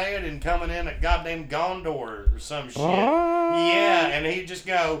goddamn Theoden coming in at goddamn Gondor or some shit. Yeah, and he'd just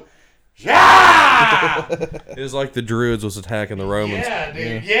go, yeah! It was like the Druids was attacking the Romans. Yeah,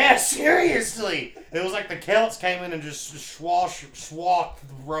 dude. Yeah, seriously. It was like the Celts came in and just swathed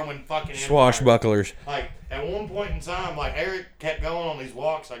the Roman fucking empire. Swashbucklers. Like, at one point in time, like, Eric kept going on these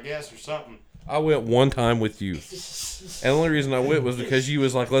walks, I guess, or something. I went one time with you. And the only reason I went was because you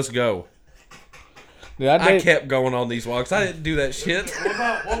was like, let's go. Dude, I kept going on these walks. I didn't do that shit.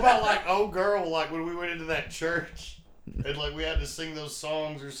 What about like, old girl, like, when we went into that church? And, like, we had to sing those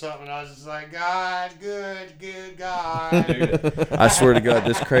songs or something. I was just like, God, good God. Dude, I swear to God,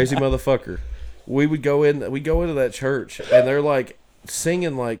 this crazy motherfucker. We go into that church, and they're like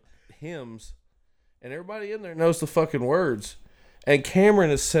singing like hymns, and everybody in there knows the fucking words. And Cameron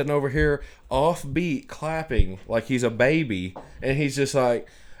is sitting over here offbeat, clapping like he's a baby, and he's just like,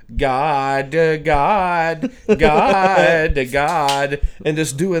 God, God, God, God, and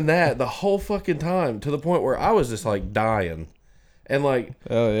just doing that the whole fucking time, to the point where I was just like dying. And like,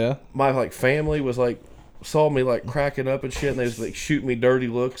 oh yeah, my like family was like, saw me like cracking up and shit, and they was like shooting me dirty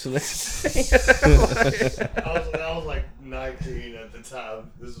looks and everything. I was like 19 at the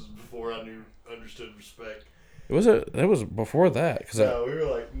time. This was before I understood respect. It was before that. Cause No, we were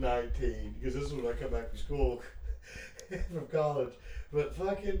like 19 because this is when I come back from school from college. But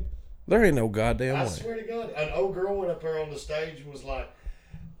fucking, there ain't no goddamn I way. swear to God, an old girl went up there on the stage and was like,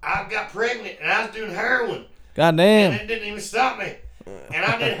 I got pregnant and I was doing heroin. Goddamn. And it didn't even stop me. And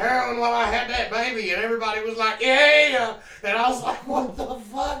I did heroin while I had that baby, and everybody was like, yeah. And I was like, what the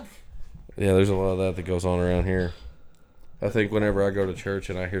fuck? Yeah, there's a lot of that goes on around here. I think whenever I go to church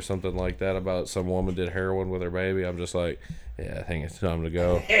and I hear something like that about some woman did heroin with her baby, I'm just like, yeah, I think it's time to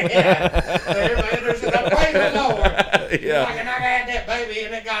go. Yeah. Everybody said, praise the Lord. Yeah. Like, and I had that baby,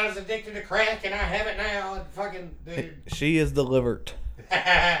 and it got us addicted to crack, and I have it now. And fucking, dude. She is delivered.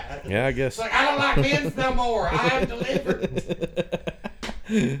 Yeah, I guess. It's like, I don't like men's no more. I am delivered.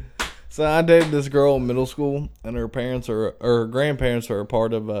 So I dated this girl in middle school, and her parents or her grandparents are a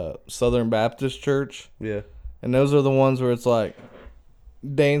part of Southern Baptist Church. Yeah. And those are the ones where it's like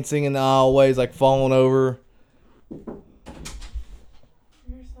dancing in the aisleways, like falling over. Your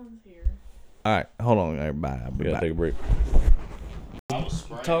son's here. All right, hold on, everybody. I'll be We gotta back. take a break.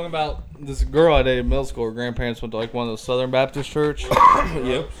 Talking about this girl I dated in middle school. Her grandparents went to like one of those Southern Baptist church.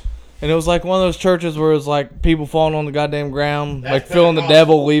 Yep. And it was like one of those churches where it was like people falling on the goddamn ground, That's like feeling the Pentecostal.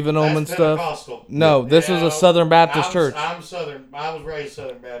 devil leaving them That's and stuff. Pentecostal. No, this was a Southern Baptist church. I'm Southern. I was raised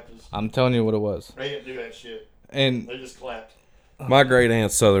Southern Baptist. I'm telling you what it was. They didn't do that shit. And They just clapped. My great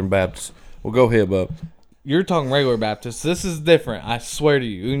aunt's Southern Baptist. Well, go ahead, bub. you're talking regular Baptist. This is different. I swear to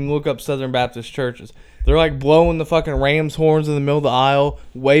you. You can look up Southern Baptist churches. They're like blowing the fucking ram's horns in the middle of the aisle,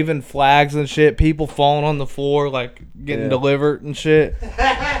 waving flags and shit. People falling on the floor, like getting delivered and shit.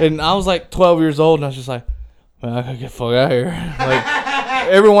 And I was like 12 years old, and I was just like, man, I gotta get the fuck out of here. Like,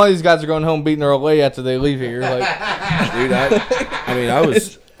 every one of these guys are going home beating their old lady after they leave here. Like, Dude,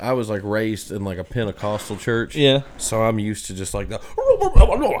 I was like raised in like a Pentecostal church. yeah. So I'm used to just like the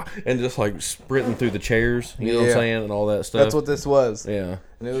and just like sprinting through the chairs, you know what I'm Yeah. saying, and all that stuff. That's what this was. Yeah.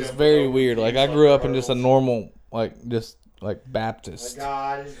 And it was very weird. Like, I grew up in just a normal, like, just like Baptist.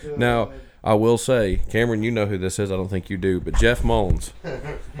 God is good. Now, I will say, Cameron, you know who this is. I don't think you do, but Jeff Mullins.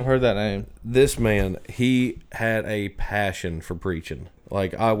 I've heard that name. This man, he had a passion for preaching.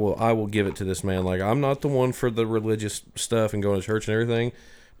 Like, I will give it to this man. Like, I'm not the one for the religious stuff and going to church and everything,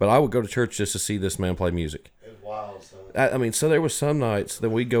 but I would go to church just to see this man play music. It's wild, son. I mean, so there was some nights that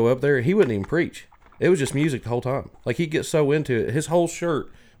we'd go up there, he wouldn't even preach. It was just music the whole time. Like, he'd get so into it, his whole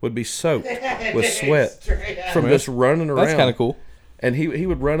shirt would be soaked with sweat Straight out. from just running around. That's kind of cool. And he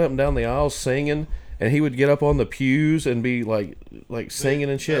would run up and down the aisles singing, and he would get up on the pews and be like singing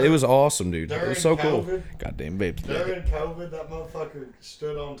and shit. It was awesome, dude. It During was so cool. COVID, Goddamn babes. During COVID, that motherfucker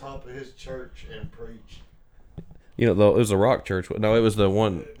stood on top of his church and preached. You know, it was the rock church. No, it was the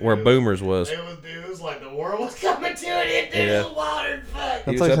one where Boomers was. It was like the world was coming to an end. It Yeah. was wild and fuck. That's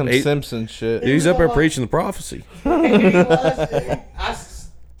was like up some eight- Simpsons shit. He's up there preaching the prophecy. He was,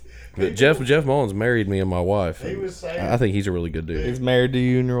 dude. But Jeff Mullins married me and my wife. He was saying, I think he's a really good dude. He's married to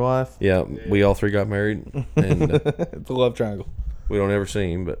you and your wife. Yeah, we all three got married, and It's a love triangle. we don't ever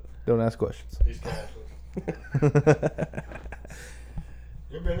see him. But Don't ask questions. he's Catholic.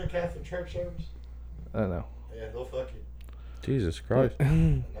 You ever been to a Catholic church service? I don't know. Yeah, they'll fuck you. Jesus Christ,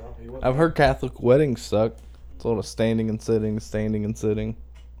 No, he wasn't. I've heard Catholic weddings suck. It's a lot of standing and sitting, standing and sitting.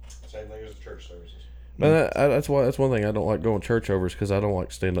 Same thing as church services. man, that's one thing I don't like going church overs because I don't like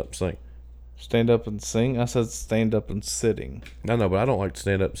to stand up and sing. Stand up and sing? I said stand up and sitting. I know, but I don't like to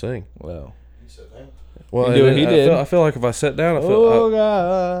stand up and sing. Well. You said that. Well, You do what and he I did. I feel like if I sat down, I feel. Oh,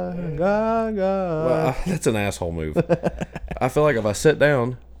 God, God, God. Well, that's an asshole move. I feel like if I sit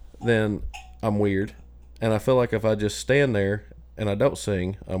down, then I'm weird, and I feel like if I just stand there and I don't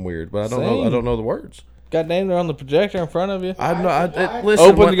sing, I'm weird. But I don't know. I Sing. don't know the words. Goddamn, they're on the projector in front of you. I know. Why? Listen,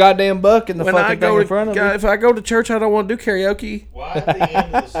 Open when, the goddamn book and the when I fucking go thing to, in front of you. if I go to church, I don't want to do karaoke. Why at the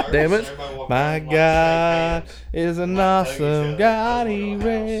end of the service, Damn it. everybody walk My around, like, God shake hands? is an Like, hug each awesome other, God, like, he little house.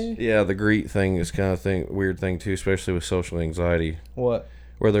 reigns. Yeah, the greet thing is kind of weird thing too, especially with social anxiety, What?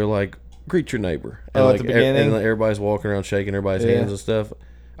 where they're like, greet your neighbor. Oh, and at the beginning? and everybody's walking around shaking everybody's Yeah. hands and stuff.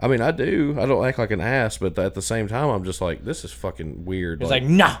 I mean, I do. I don't act like an ass, but at the same time, I'm just like, this is fucking weird. It's like,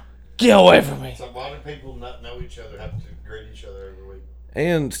 nah, get away from me. So why do people not know each other, have to greet each other every week?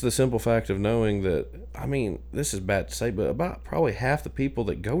 And the simple fact of knowing that, I mean, this is bad to say, but about probably half the people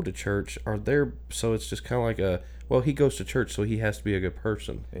that go to church are there. So it's just kind of like well, he goes to church, so he has to be a good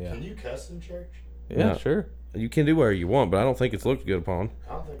person. Yeah, Can you cuss in church? yeah, No. sure. You can do whatever you want, but I don't think it's looked good upon.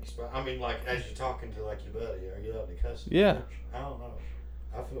 I don't think it's. I mean, like as you're talking to like your buddy, are you allowed to cuss? in Yeah. church? I don't know.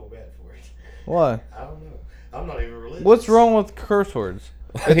 I feel bad for it. Why? I don't know. I'm not even religious. What's wrong with curse words?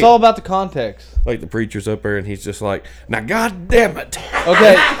 It's all about the context. Like the preacher's up there and he's just like, now God damn it.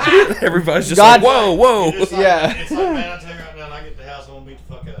 Okay. Everybody's just God- like, whoa, whoa. It's like, Yeah. It's like, man, I'll tell you right now, when I get to the house, I'm going to beat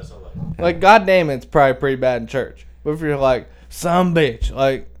the fuck out of somebody. Like, goddamn, it's probably pretty bad in church. But if you're like, some bitch,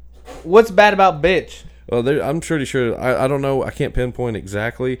 like, what's bad about bitch? Well, I'm pretty sure. I don't know. I can't pinpoint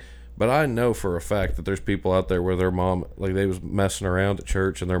exactly, but I know for a fact that there's people out there where their mom, like, they was messing around at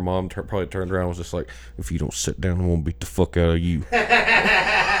church, and their mom probably turned around and was just like, "If you don't sit down, I'm gonna beat the fuck out of you."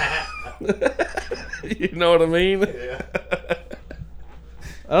 You know what I mean? Yeah.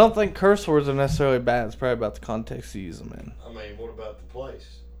 I don't think curse words are necessarily bad. It's probably about the context you use them in. I mean, what about the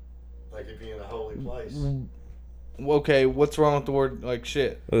place? Like, if you're in a holy place. Okay, what's wrong with the word, like,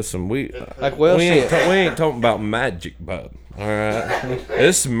 shit? Listen, we Like, well, ain't shit. we ain't talking about magic, bud. All right,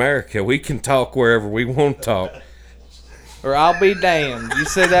 this is America. We can talk wherever we want to talk. Or I'll be damned. You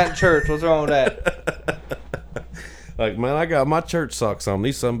said that in church. What's wrong with that? Like, man, I got my church socks on.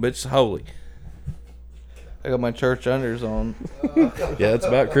 These some bitches holy. I got my church unders on. Yeah, it's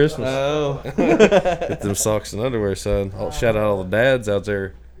about Christmas. Oh. Get them socks and underwear, son. I'll shout out all the dads out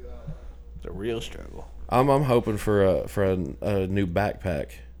there. It's a real struggle. I'm hoping for a new backpack.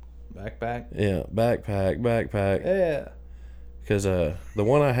 Backpack? Yeah, backpack. Yeah. Because the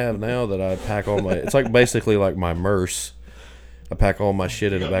one I have now that I pack all my, it's like basically like my Merce. I pack all my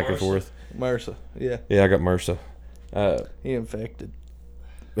shit in it back and forth. MRSA. Yeah. Yeah, I got MRSA. He infected.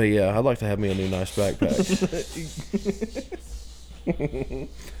 But yeah, I'd like to have me a new nice backpack.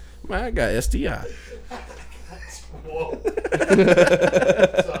 Man, I got STI. Whoa.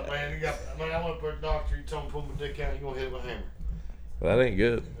 What's up, man? I went to a doctor. He told me to pull my dick out. You going to hit it with a hammer. That ain't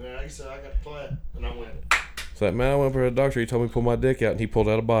good. Yeah, he said, I got the clap. And I went. So that man, I went for a doctor. He told me to pull my dick out, and he pulled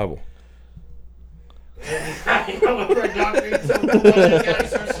out a Bible. I went to a doctor. He told me to pull my dick out. He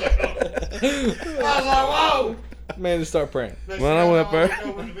started sucking on it. I was like, whoa. Man, just start praying. Next Man, thing I went know, there. I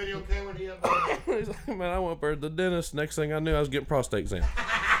opened the video camera and he had He's like, man, I went for the dentist. Next thing I knew, I was getting prostate exam.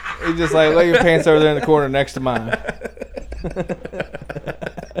 He just like, lay your pants over there in the corner next to mine.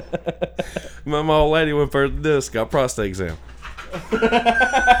 My old lady went for the dentist, got prostate exam.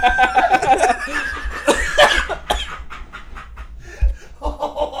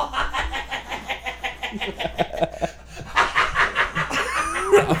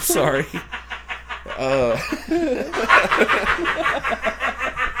 I'm sorry.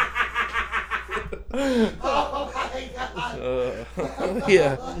 Oh my god.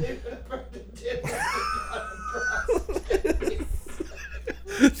 Yeah.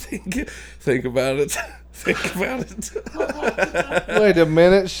 Think about it. Think about it. Wait a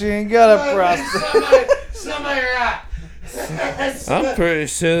minute, she ain't got a prostate. Somebody right. I'm pretty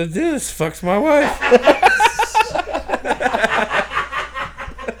sure the dentist fucks my wife.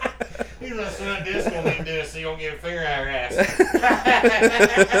 He's like, son, this gonna need to do it so you don't get a finger out of her ass.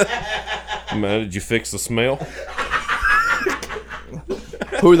 Man, did you fix the smell?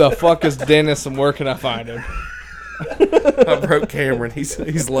 Who the fuck is Dennis and where can I find him? I broke Cameron. He's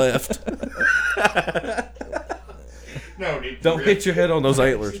left. No, did you Don't really? hit your head on those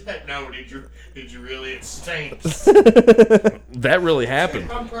antlers. No, did you really? It stinks. That really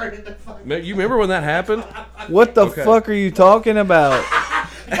happened. I'm burning the fuck. Man, you remember when that happened? What the Okay. fuck are you talking about?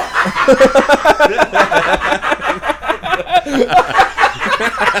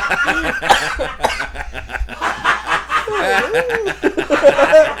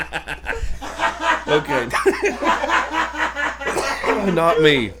 Okay. Not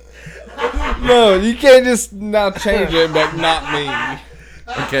me. No, you can't just now change it back. Not me.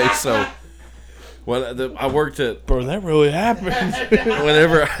 Okay, so when I worked at Bro, that really happened.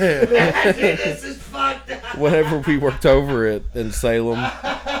 whenever This is fucked up. whenever we worked over in Salem,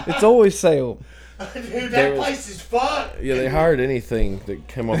 It's always Salem. Dude, that place is fucked. yeah, they hired anything that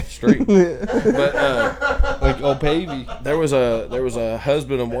came off the street. But Like Old Pavey. there was a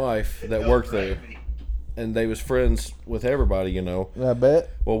husband and wife that worked there, and they was friends with everybody, you know. I bet.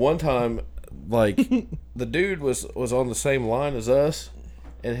 Well, one time, like, the dude was on the same line as us,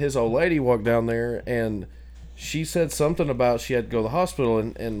 and his old lady walked down there, and she said something about she had to go to the hospital,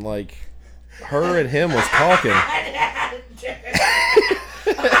 and like, her and him was talking.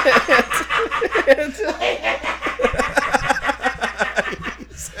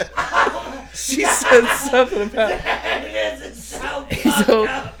 She said something about. This is so So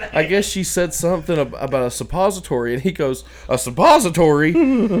I guess she said something about a suppository, and he goes, "A suppository?"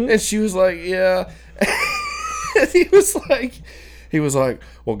 And she was like, "Yeah." And he was like,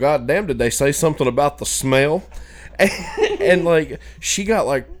 "Well, goddamn, did they say something about the smell?" And like, she got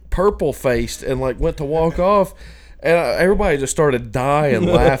like purple faced and like went to walk off, and everybody just started dying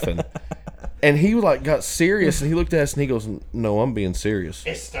laughing. And he like got serious, and he looked at us and he goes, "No, I'm being serious.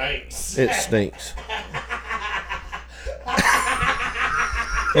 It stinks. It stinks."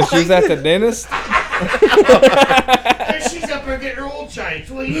 And she's at the dentist. And she's up there getting her oil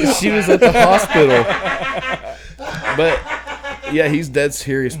changed. What do you know She was about at the hospital. But yeah, he's dead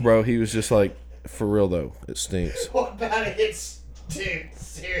serious, bro. He was just like, for real though, it stinks. What about it? Dude,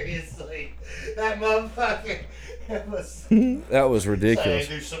 seriously. That motherfucker was That was saying ridiculous.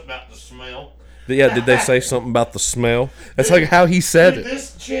 do something about the smell. Yeah, did they say something about the smell? That's like how he said Dude, it.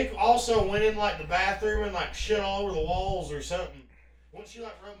 this chick also went in like the bathroom and like shit all over the walls or something. Wasn't she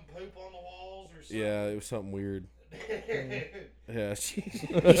like rubbing poop on the walls or something? Yeah, it was something weird. Yeah, she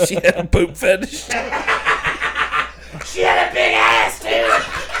had a poop fetish. She had a big ass too.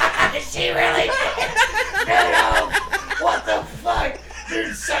 She really. No, what the fuck?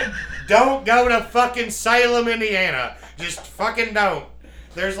 Dude, don't go to fucking Salem, Indiana. Just fucking don't.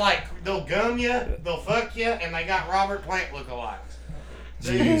 There's like, they'll gum you, they'll fuck you, and they got Robert Plant lookalikes.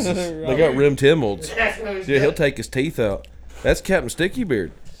 Jesus. They got rimmed Himmels. That's what he's Dude, he'll got. take his teeth out. That's Captain Sticky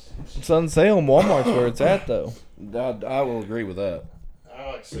Beard. Sun Salem, Walmart's where it's at though. I will agree with that. I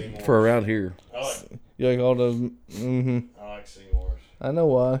like Seymour. For around here. You like all those? Mm-hmm. I like Seymour's. I know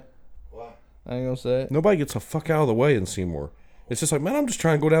why. Why? I ain't gonna say it. Nobody gets the fuck out of the way in Seymour. It's just like, man, I'm just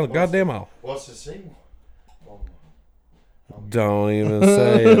trying to go down the goddamn aisle. What's the Seymour? Don't even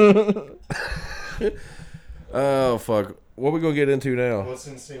say it. Oh, fuck. What we gonna get into now? What's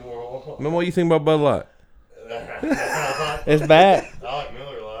in Seymour? Man, what you think about Bud Light? It's bad. I like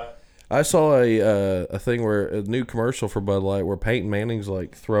Miller Lite. I saw a thing where a new commercial for Bud Light where Peyton Manning's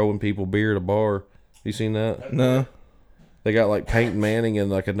like throwing people beer at a bar. You seen that? No. They got like Peyton Manning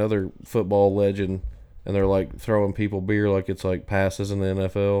and like another football legend, and they're like throwing people beer like it's like passes in the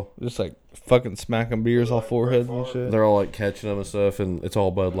NFL. Just like fucking smacking beers off foreheads and shit. They're all like catching them and stuff, and it's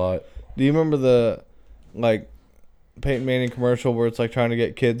all Bud Light. Do you remember the like Peyton Manning commercial where it's like trying to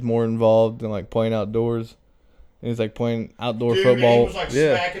get kids more involved and like playing outdoors? And he's like playing outdoor Dude, football. he was like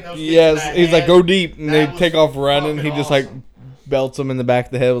Yeah. smacking those kids in Yes, that he's like head. go deep, and That they was take off running. He fucking just like awesome. belts them in the back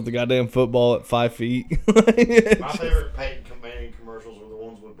of the head with the goddamn football at 5 feet. My favorite Peyton Manning commercials were the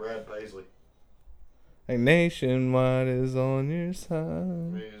ones with Brad Paisley. Like Nationwide is on your side.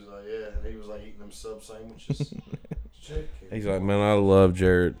 He was like, yeah, and he was like eating them sub sandwiches. Chicken. He's like, man, I love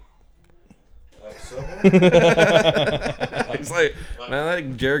Jared. Like Subway? He's like, man,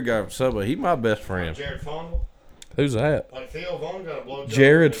 that Jared guy from Subway, he my best friend. Jared Fondle? Who's that? Like Theo Vaughn got a blowjob.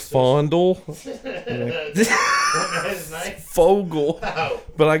 Jared Fondle? Wasn't that his name? Fogel. Oh.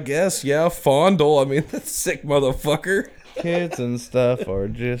 But I guess, yeah, Fondle. I mean, that's a sick motherfucker. Kids and stuff are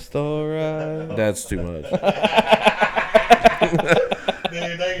just alright. That's too much.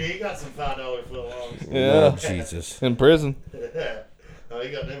 Dude, he got some $5 footlongs. Yeah. Oh, Jesus. In prison. No,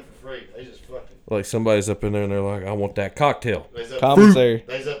 he got them for free. They just fucking. Like somebody's up in there and they're like, I want that cocktail. They's up, Commissary.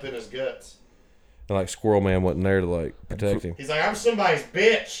 they's up in his guts. And like Squirrel Man wasn't there to like protect him. He's like, I'm somebody's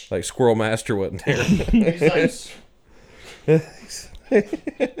bitch. Like Squirrel Master wasn't there. He's like,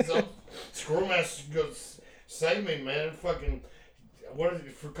 Squirrel Master goes, save me, man. Fucking, what is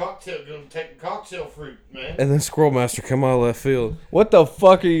it for cocktail? Gonna take cocktail fruit, man. And then Squirrel Master come out of left field. What the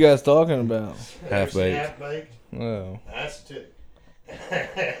fuck are you guys talking about? Half-baked. Half baked. Oh. That's too.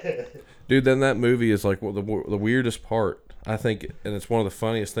 Dude, then that movie is like the weirdest part, I think, and it's one of the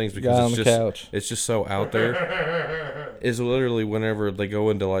funniest things because Guy on it's the just couch. it's just so out there. Is literally whenever they go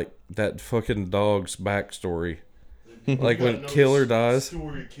into like that fucking dog's backstory, like when Killer dies.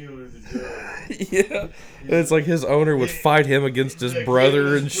 Story Killer the dog. Yeah, and it's like his owner would fight him against his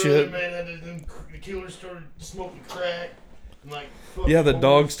brother and shit. Man, the killer started smoking crack. And like, Yeah, the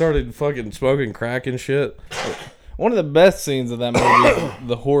dog started fucking smoking crack and shit. One of the best scenes of that movie is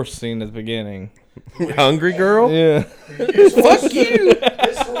the horse scene at the beginning. Hungry girl? Yeah. Fuck you!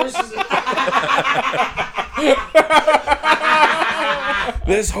 This horse is.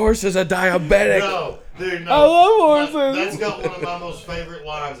 This horse is a diabetic. No, dude, no. I love horses. That's got one of my most favorite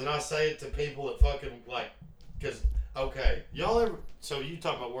lines, and I say it to people that fucking like, because okay, y'all ever? So you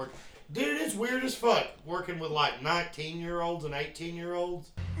talk about work, dude? It's weird as fuck working with like 19-year-olds and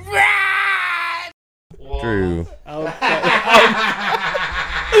 18-year-olds. True.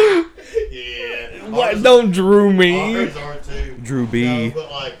 Yeah. What? Don't Drew me. Ours are too. Drew B. No,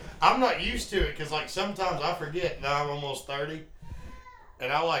 but like, I'm not used to it because like sometimes I forget that I'm almost 30.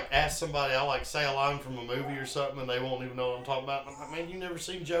 And I like ask somebody, I like say a line from a movie or something, and they won't even know what I'm talking about. And I'm like, man, you never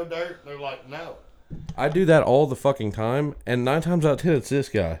seen Joe Dirt? They're like, no. I do that all the fucking time, and 9 times out of 10 it's this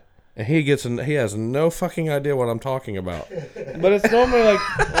guy, and he has no fucking idea what I'm talking about. But it's normally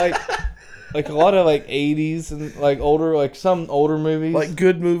like Like a lot of like 80s and like older, like some older movies. Like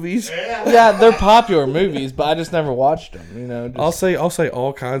good movies. yeah, they're popular movies, but I just never watched them. You know, just, I'll say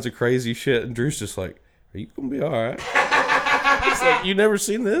all kinds of crazy shit, and Drew's just like, "Are you gonna be all right?" It's like, you never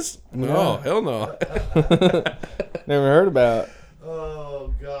seen this? No, hell no. never heard about.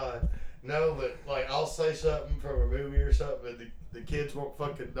 Oh God, no! But like, I'll say something from a movie or something, and the kids won't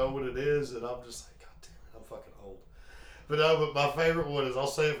fucking know what it is, and I'm just like, God damn it, I'm fucking old. But no, but my favorite one is I'll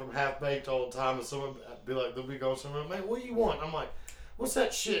say it from Half Baked all the time, and someone be like, they'll be going somewhere, man, what do you want? I'm like, what's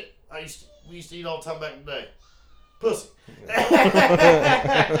that shit we used to eat all the time back in the day? Pussy.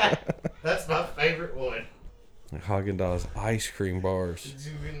 That's my favorite one. Haagen-Dazs ice cream bars.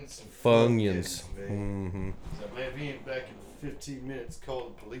 Doing some Funyuns. man. Mm-hmm. So, man, if he ain't back in 15 minutes, call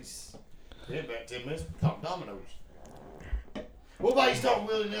the police. He ain't back 10 minutes, talk dominoes. What about he's talking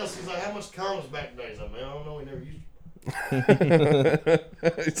Willie Nelson? He's like, how much condoms back in the day? He's like, man, I don't know, he never used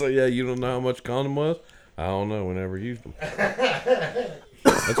It's like, yeah, you don't know how much condom was? I don't know. We never used them.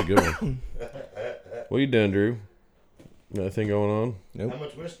 That's a good one. What you doing, Drew? Nothing going on? them. How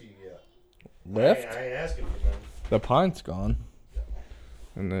much whiskey you got? Left. I ain't asking for nothing. The pint's gone.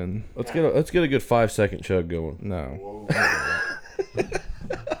 And then Let's get a good 5-second chug going. no, Whoa.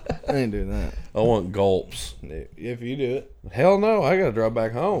 I ain't doing that. I want gulps. If you do it, Hell no, I gotta drive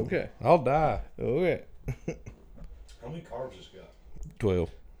back home. Okay. I'll die. okay. How many carbs this got? 12.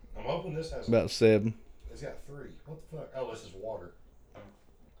 I'm hoping this has. About 7. It's got 3. What the fuck? Oh, this is water.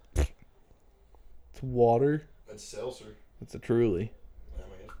 It's water. That's seltzer. It's a truly I mean,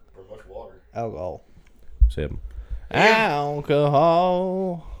 it's pretty much water. alcohol. 7.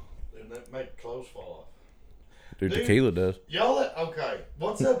 Alcohol. Didn't that make clothes fall off? Dude, Dude. tequila does. Okay.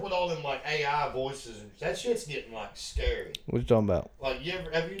 What's up with all them like AI voices? That shit's getting like scary. What you talking about? Like,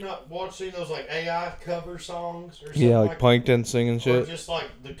 have you not seen those like AI cover songs or something? Yeah, like that? Plankton singing Or shit. just like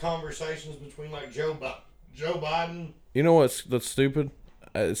the conversations between like Joe Biden. You know that's stupid?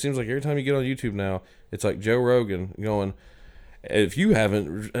 It seems like every time you get on YouTube now, it's like Joe Rogan going, if you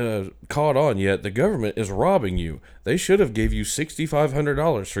haven't caught on yet, the government is robbing you. They should have gave you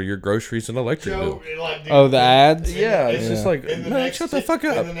 $6,500 for your groceries and electric bill. Like, dude, Oh, the ads? Yeah, it's just like, in the man, next shut the 10 fuck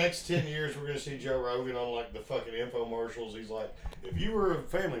up. In the next 10 years, we're gonna see Joe Rogan on like the fucking infomercials. He's like, if you were a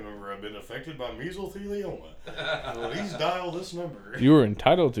family member who had been affected by mesothelioma, please dial this number. You were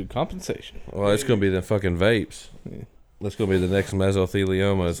entitled to compensation. Well, it's gonna be the fucking vapes. That's gonna be the next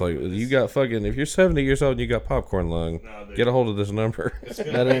mesothelioma. It's like, you got fucking, if you're 70 years old and you got popcorn lung, No, dude. get a hold of this number. It's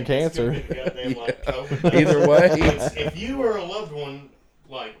gonna Better than be- it's gonna cancer. be the goddamn, like, COVID. Either way. If you or a loved one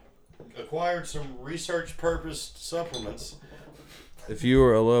like acquired some research purposed supplements If you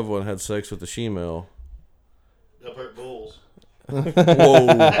or a loved one had sex with a she-male. up at Bulls, Whoa.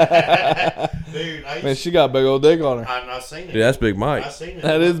 dude, Man, she got a big old dick on her. I seen it. Dude, that's Big Mike. I seen it.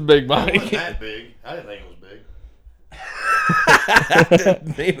 That is Big It Mike. wasn't that big. I didn't think it was big.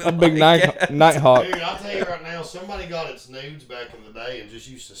 A big Nighthawk. Dude, I'll tell you right now, somebody got its nudes back in the day and just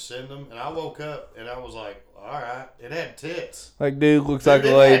used to send them, and I woke up and I was like, all right, it had tits. Like, dude looks Dude, like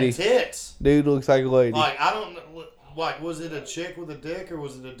a it lady. had tits. Dude looks like a lady. Like, I don't know. Like, was it a chick with a dick or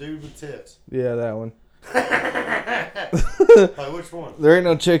was it a dude with tits? Yeah, that one. Like, which one? There ain't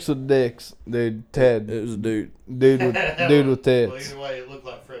no chicks with dicks, dude. Ted. It was a dude. Dude with Well, tits. either way, it looked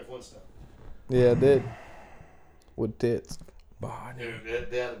like Fred Flintstone. Yeah, it did. With tits. Dude,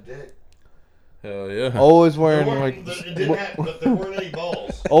 they had a dick. Hell yeah. Always There wearing weren't- like, it didn't have, but there weren't any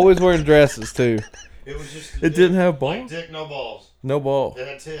balls. always wearing dresses too. It was just. It didn't have balls? Like dick, no balls. No ball. It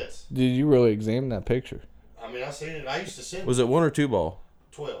had tits. Did you really examine that picture? I mean, I seen it. I used to send Was it 1 or 2 ball?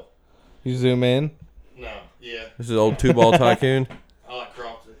 12. You zoom in. No, yeah, This is old 2-ball tycoon. I like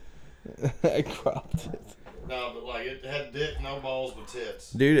cropped it. I cropped it. No, but like it had dick, no balls, but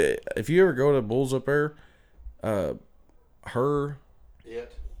tits. Dude, if you ever go to Bulls up there, her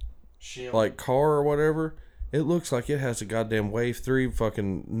It. Shim. like car or whatever, it looks like it has a goddamn Wave 3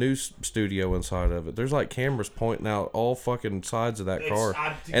 fucking news studio inside of it. There's like cameras pointing out all fucking sides of that car.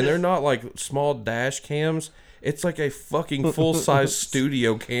 And they're not like small dash cams. It's like a fucking full-size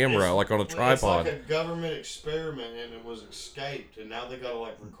studio camera, like on a tripod. It's like a government experiment, and it was escaped, and now they gotta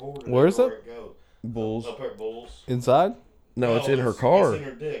like record it. Where is everywhere it go. Bulls. Up at Bulls. Inside? No, it's in her car. It's in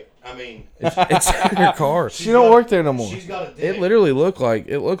her dick. I mean, It's in her car. She don't work there no more. she's got a dick. It literally looked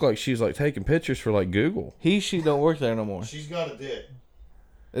like she's like taking pictures for like Google. She don't work there no more. She's got a dick.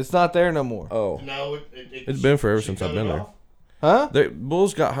 It's not there no more. Oh, No, It's been forever she since cut I've been it there. off. Huh?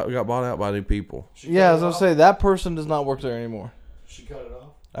 Bulls got bought out by new people. She Yeah, I cut was it gonna off? say that person does not work there anymore. She cut it off.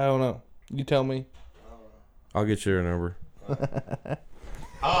 I don't know. You tell me. I'll get you her number.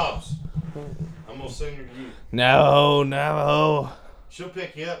 Hobbs, I'm gonna send her to you. No. She'll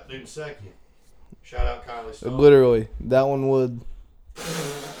pick you up, dude, in a second. Shout out Kylie Stoner. Literally, that one would.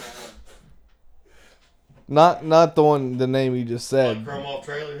 Not the one, the name you just Like said, Chrome Off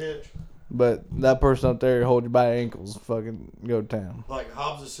Trailer Hitch. but that person up there hold you by the ankles, fucking go to town. Like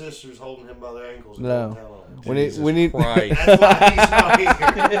Hobbs' sisters holding him by their ankles. And No. going down on him. We need. Christ. That's why he's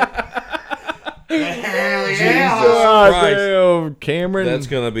not here. Hell yeah. Christ. Damn, Cameron. That's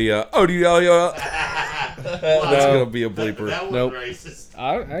gonna be a That's gonna be a bleeper. That was Nope.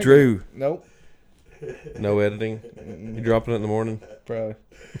 racist. Drew, Nope. no editing. You dropping it in the morning? Probably.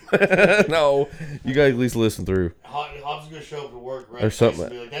 No, you guys at least listen through. Hobbs is gonna show up to work right Or something.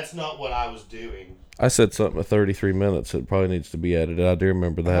 and be like, "That's not what I was doing." I said something at 33 minutes. It probably needs to be edited. I do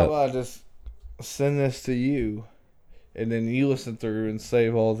remember How that. about I just send this to you, and then you listen through and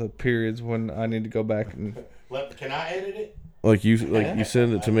save all the periods when I need to go back and. Can I edit it? Like you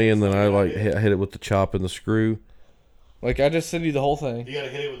send it to me, and then I like hit it with the chop and the screw. Like, I just send you the whole thing. You gotta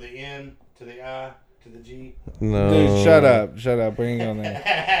hit it with the N to the I to the G. No, Dude, shut up. Shut up. We ain't going there.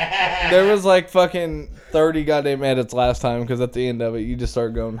 There was like fucking 30 goddamn edits last time because at the end of it, you just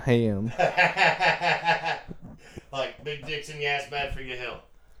start going ham. Like big dicks in your ass, bad for your health.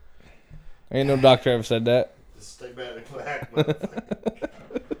 Ain't no doctor ever said that. Just stay bad and black, motherfucker.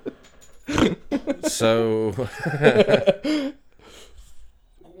 So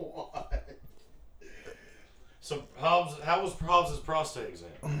What? So Hobbs, how was Hobbs' prostate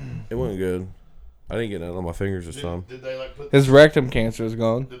exam? it wasn't good. I didn't get none on my fingers this time. Did they like put His rectum cancer is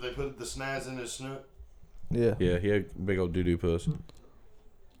gone. Did they put the snaz in his snoot? Yeah. Yeah, he had big old doo doo puss.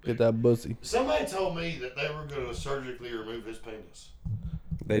 Get that pussy. Somebody told me that they were going to surgically remove his penis.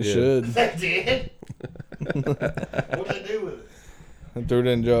 They They did. should. They did? What did they do with it? And threw it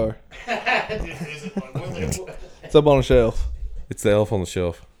in a jar. Is it like, what they, It's up on a shelf. It's the elf on the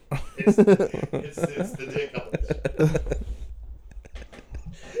shelf. it's the dick on it.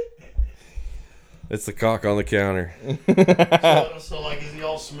 It's the cock on the counter. So, like, is he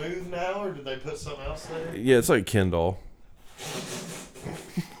all smooth now, or did they put something else there? Yeah, it's like Ken doll.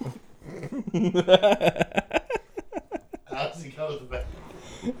 How does he go to the back?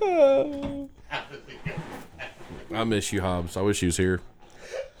 How does he go? I miss you, Hobbs. I wish you was here.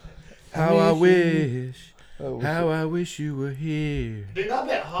 How I wish. How I wish you were here. Dude, I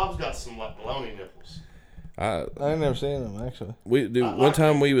bet Hobbs got some, like, baloney nipples. I I ain't never seen him, actually. one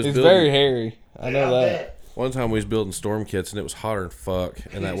time we was He's building. very hairy. I Dude, know that. bet. One time we was building storm kits and it was hotter than fuck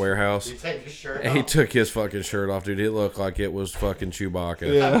in that warehouse. You take your shirt And he off. took his fucking shirt off, dude. It looked like it was fucking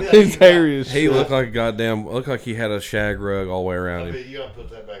Chewbacca. Yeah, bet he's you hairy as He shit. looked like a goddamn. Looked like he had a shag rug all the way I around him. bet you gotta put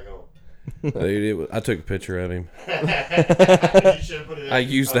that back on. Dude, I took a picture of him. You should've put it I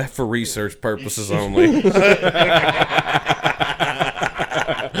used that for research purposes only.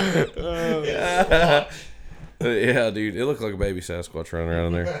 Yeah, dude, it looked like a baby Sasquatch running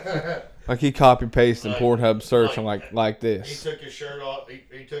around in there. Like he copy pasted Like- Pornhub search and like He this. took his shirt off.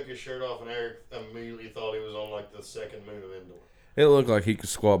 He took his shirt off, and Eric immediately thought he was on like the second moon of Endor. It looked like he could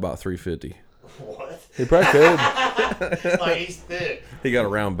squat about 350. What? He probably could. Like he's thick, He got a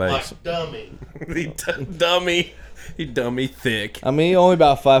round base. like dummy. Dummy. He dummy thick. I mean, he only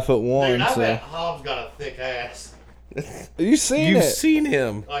about 5'1", Dude, I so bet Hobbs got a thick ass. you seen You've it? seen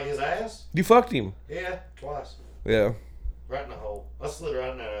him. Like his ass? You fucked him. Yeah, twice. Yeah. Right in the hole. I slid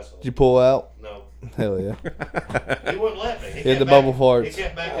right in that asshole. Did you pull out? No, Hell yeah. he wouldn't let me. He Hit kept the back- bubble farts. He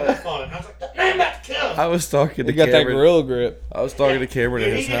kept backing up on it. I was like, "That man about to kill him." I was talking to He got that Cameron. gorilla grip. I was talking to Cameron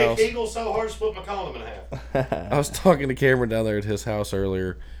Dude, at he his did house. a kegel so hard, split my condom in half. I was talking to Cameron down there at his house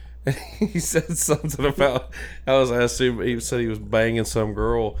earlier, and he said something about. I was asking him. He said he was banging some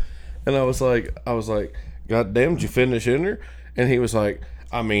girl, and I was like, God damn, did you finish in her? And he was like,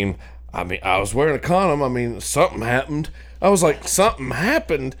 I mean, I was wearing a condom. I mean, something happened. I was like, something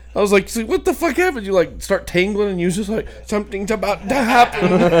happened. I was like, see, what the fuck happened? You like start tingling, and you was just like, something's about to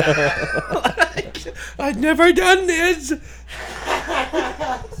happen. Like, I'd never done this. Something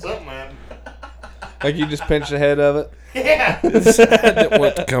happened. Like you just pinched the head of it. Yeah. It didn't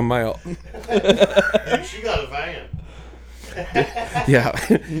want to come out. Dude, she got a van. Yeah,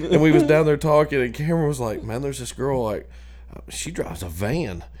 and we was down there talking, and Cameron was like, "Man, there's this girl like, she drives a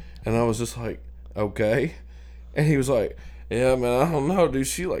van," and I was just like, "Okay," and he was like, "Yeah, man, I don't know, dude.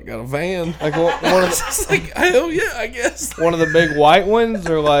 She like got a van." Like one I of was just like, "Hell yeah, I guess." one of the big white ones,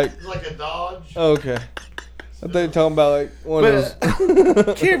 or like It's like a Dodge. okay. I think you're talking about like one of But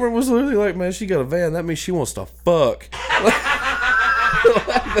those. Cameron was literally like, "Man, she got a van. That means she wants to fuck."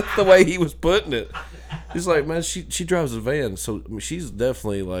 That's the way he was putting it. He's like, "Man, she drives a van, so I mean, she's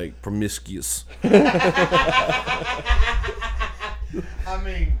definitely like promiscuous." I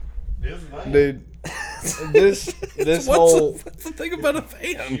mean, this van. Dude, this what's whole what's the thing about a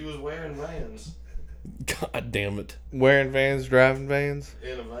van? She was wearing vans. God damn it. Wearing Vans, driving Vans.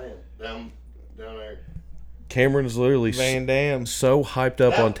 In a van. Down there. Cameron's literally Van Dam. so hyped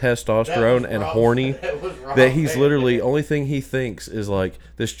up on That testosterone was and wrong. horny That was wrong. that he's literally, only thing he thinks is like,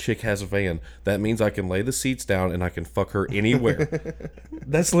 this chick has a van. That means I can lay the seats down and I can fuck her anywhere.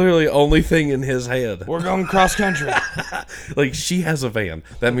 That's literally the only thing in his head. We're going cross country. Like, she has a van.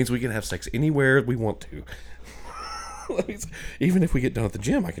 That means we can have sex anywhere we want to. That means, even if we get done at the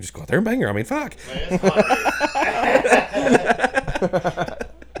gym, I can just go out there and bang her. I mean, fuck. Man, it's like this.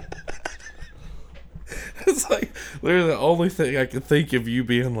 It's like literally the only thing I can think of you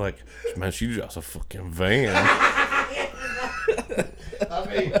being like, man, she just a fucking van. I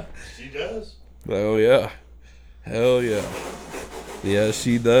mean, she does. Oh yeah, hell yeah, yeah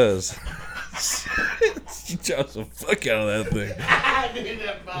she does. She drives the fuck out of that thing. I did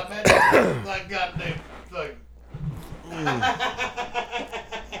that, man. Like goddamn thing. I'm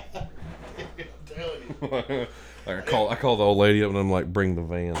telling you. I call the old lady up and I'm like, bring the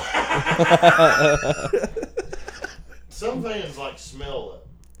van. Some vans like smell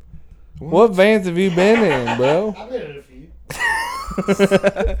though. What Vans have you been in, bro? I've been in a few.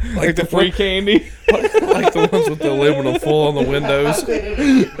 Like the free candy? Like the ones with the aluminum foil on the windows, I've been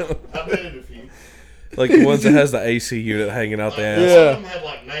in a few. like the ones that has the AC unit hanging out the ass. Some Yeah. of them had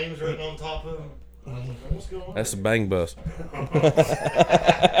like names written on top of them. I was like, what's going on? That's a bang bus.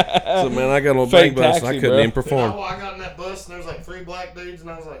 So man, I got on a Fake bang bus and I taxi, couldn't bro. even perform. I got in that bus and there was like 3 black dudes and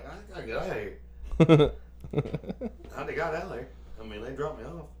I was like, I gotta get out of here. I got out of there. I mean, they dropped me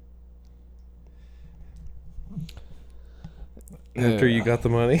off. After you got the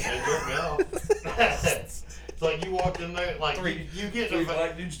money. They dropped me off. It's like you walked in there, like you get in a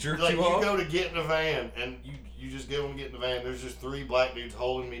van. dudes Like you go to get in a van and you just go and get in the van. There's just 3 black dudes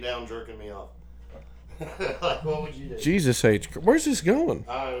holding me down, jerking me off. Like, what would you do? Jesus H, where's this going?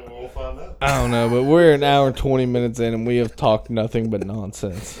 We'll find out. I don't know, but we're an hour and 20 minutes in and we have talked nothing but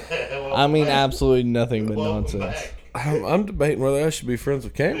nonsense. I mean, absolutely nothing but Welcome nonsense. back. I'm debating whether I should be friends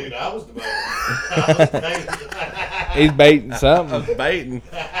with Cameron. Dude, I was debating. I was debating. He's baiting something. Debating.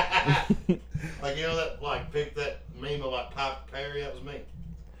 Like, you know that, like, pick that meme of, like, Piper Perry? That was me.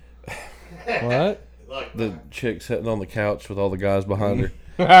 What? Like, The chick sitting on the couch with all the guys behind her.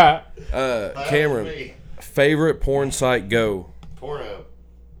 that was Cameron, me. favorite porn site go? Porno.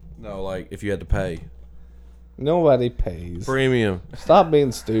 No, like if you had to pay. Nobody pays. Premium. Stop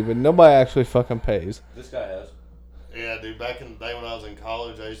being stupid. Nobody actually fucking pays. This guy has. Yeah, dude, back in the day when I was in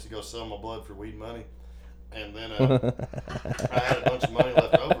college, I used to go sell my blood for weed money. And then I had a bunch of money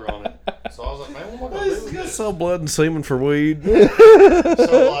left over on it. So I was like, man, what am I going to do with this? Sell blood and semen for weed.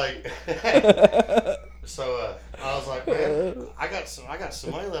 So, like, I was like, man, I got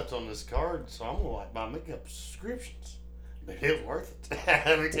some money left on this card, so I'm going to, like, buy makeup subscriptions. Dude, it was worth it.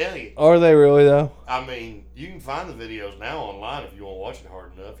 Let me tell you. Are they really, though? I mean, you can find the videos now online if you want to watch it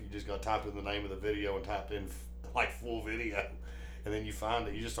hard enough. You just got to type in the name of the video and type in, like, full video. And then you find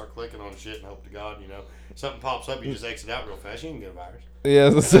it. You just start clicking on shit and hope to God, you know, something pops up, you just exit out real fast. You can get a virus. Yeah,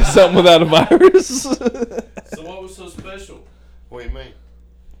 this is something without a virus. So what was so special? What do you mean?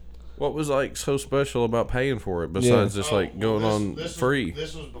 What was like so special about paying for it besides just like going on free?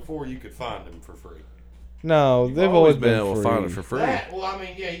 This was before you could find them for free. No, You've they've always been able free. to find it for free. Well, I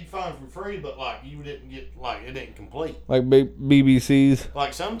mean, yeah, you can find them for free, but like you didn't get it didn't complete. Like BBCs.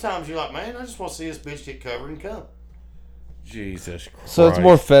 Like sometimes you're like, man, I just want to see this bitch get covered and come. Jesus Christ. So it's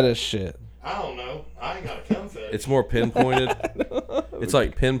more fetish shit. I don't know. I ain't got a cum fetish. It's more pinpointed. It's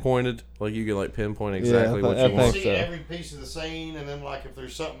like pinpointed. Like you can like pinpoint exactly I what think you you want. see so. every piece of the scene, and then like if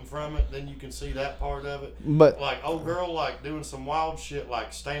there's something from it, then you can see that part of it. But Like old girl like doing some wild shit,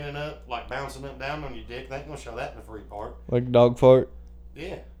 like standing up, like bouncing up down on your dick. They ain't gonna show that in the free part. like dog fart.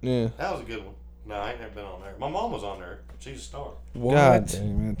 Yeah, Yeah. that was a good one. No, I ain't never been on there. My mom was on there. She's a star. What? God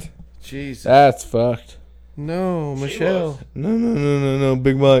damn it. Jesus. That's fucked. No, She Michelle. was. No,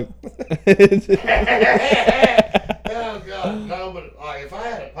 Big Mike. Oh God, no! But like, if I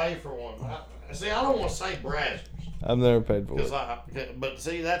had to pay for one, I don't want to say Brazzers I've never paid for because it. but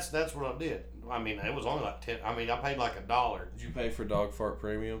see, that's what I did. I mean, it was only like 10. I mean, I paid like $1. Did you pay for dog fart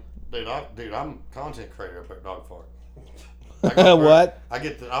premium? Dude, I'm a content creator up at Dog Fart. I go for- What? I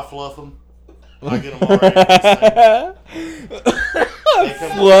fluff them. I get them already.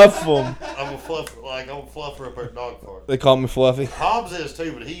 Fluff them. I'm a fluffer up at Dog Fart. They call me Fluffy. Hobbs is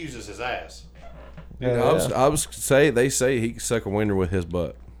too, but he uses his ass. Yeah. I was they say he can suck a winner with his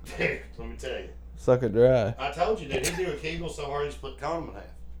butt. Dude, let me tell you. Suck it dry. I told you, dude, he do a Kegel so hard he split condom in half.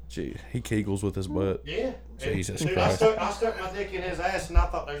 Gee, he kegels with his butt. Yeah. Jesus Dude, Christ. I stuck my dick in his ass and I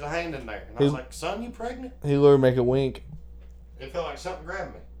thought there's a hand in there. And I was like, son, you pregnant? He literally make a wink. It felt like something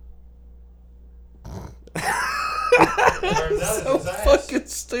grabbed me. Turns out So it's his ass. fucking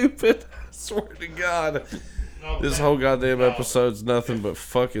stupid. I swear to God. No, This man. whole goddamn No. episode's nothing but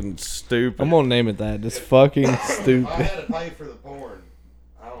fucking stupid. I'm gonna name it that. Just fucking If I stupid. had to pay for the porn,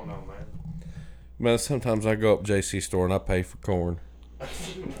 I don't know, man. Man, sometimes I go up JC store and I pay for corn.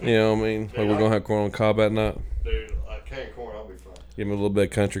 You know what I mean? Like we're gonna have corn on the cob at night. Dude, a can of corn, I'll be fine. Give me a little bit of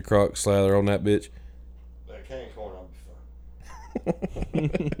country crock slather on that bitch. A can of corn, I'll be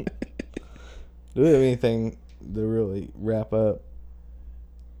fine. Do we have anything to really wrap up?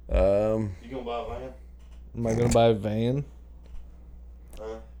 You gonna buy a van? Am I gonna buy a van?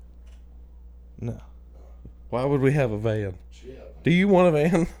 Huh? No. Why would we have a van? Shit. Do you want a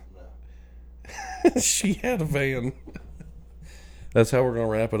van? No. She had a van. That's how we're gonna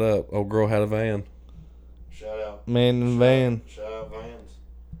wrap it up. Old girl had a van. Shout out. Man in van. Shout out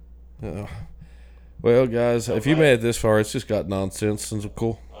vans. Well, guys, if you made it this far, it's just got nonsense and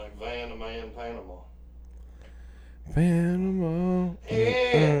cool. Like Van the Man Panama. Panama.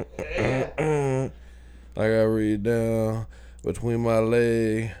 Yeah. I got read down between my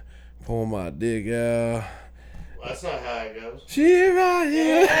leg, pull my dick out. Well, that's not how it goes. She right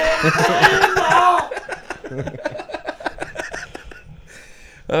here.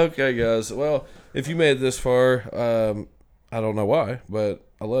 Okay, guys. Well, if you made it this far, I don't know why, but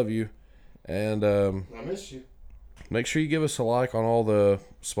I love you. And I miss you. make sure you give us a like on all the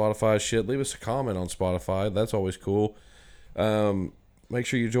Spotify shit. Leave us a comment on Spotify. That's always cool. Make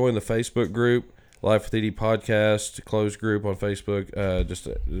sure you join the Facebook group, Life with ED Podcast, closed group on Facebook.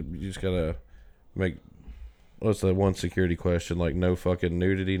 You just gotta make, what's the one security question? Like no fucking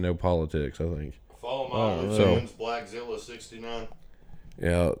nudity, no politics, I think. Follow my so- OnlyFans, Blackzilla69.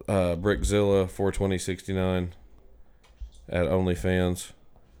 Yeah, Brickzilla 42069 at OnlyFans.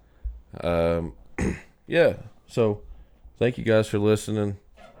 Yeah, so thank you guys for listening.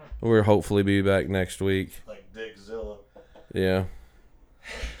 We'll hopefully be back next week. Like Dickzilla. Yeah.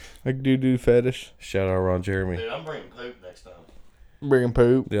 Like doo-doo fetish. Shout out Ron Jeremy. Dude, I'm bringing poop next time. Bringing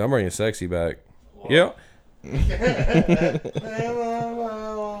poop. Dude, I'm bringing sexy back. What? Yeah.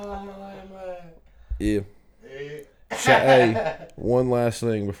 Yeah. Hey, one last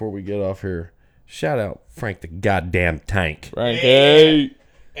thing before we get off here. Shout out Frank the goddamn Tank. Frankie.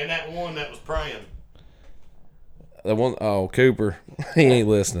 And that one that was praying. The one, oh, Cooper. He ain't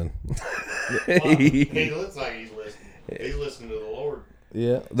listening. Well, he looks like he's listening. He's listening to the Lord.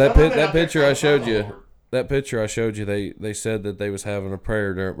 Yeah. That picture I showed The you. Lord. That picture I showed you. They said that they was having a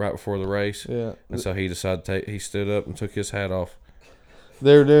prayer right before the race. Yeah. And so he decided to he stood up and took his hat off.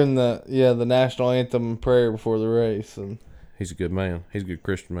 They were doing the national anthem prayer before the race, and He's a good man. He's a good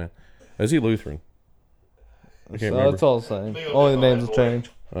Christian man. Is he Lutheran? I can't so remember. it's all the same. Big old Only the dick on names that will boy.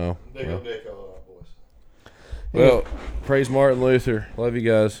 change. Oh. Big Well. old dick on that, boys. Well, praise Martin Luther. Love you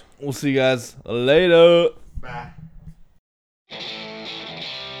guys. We'll see you guys later. Bye.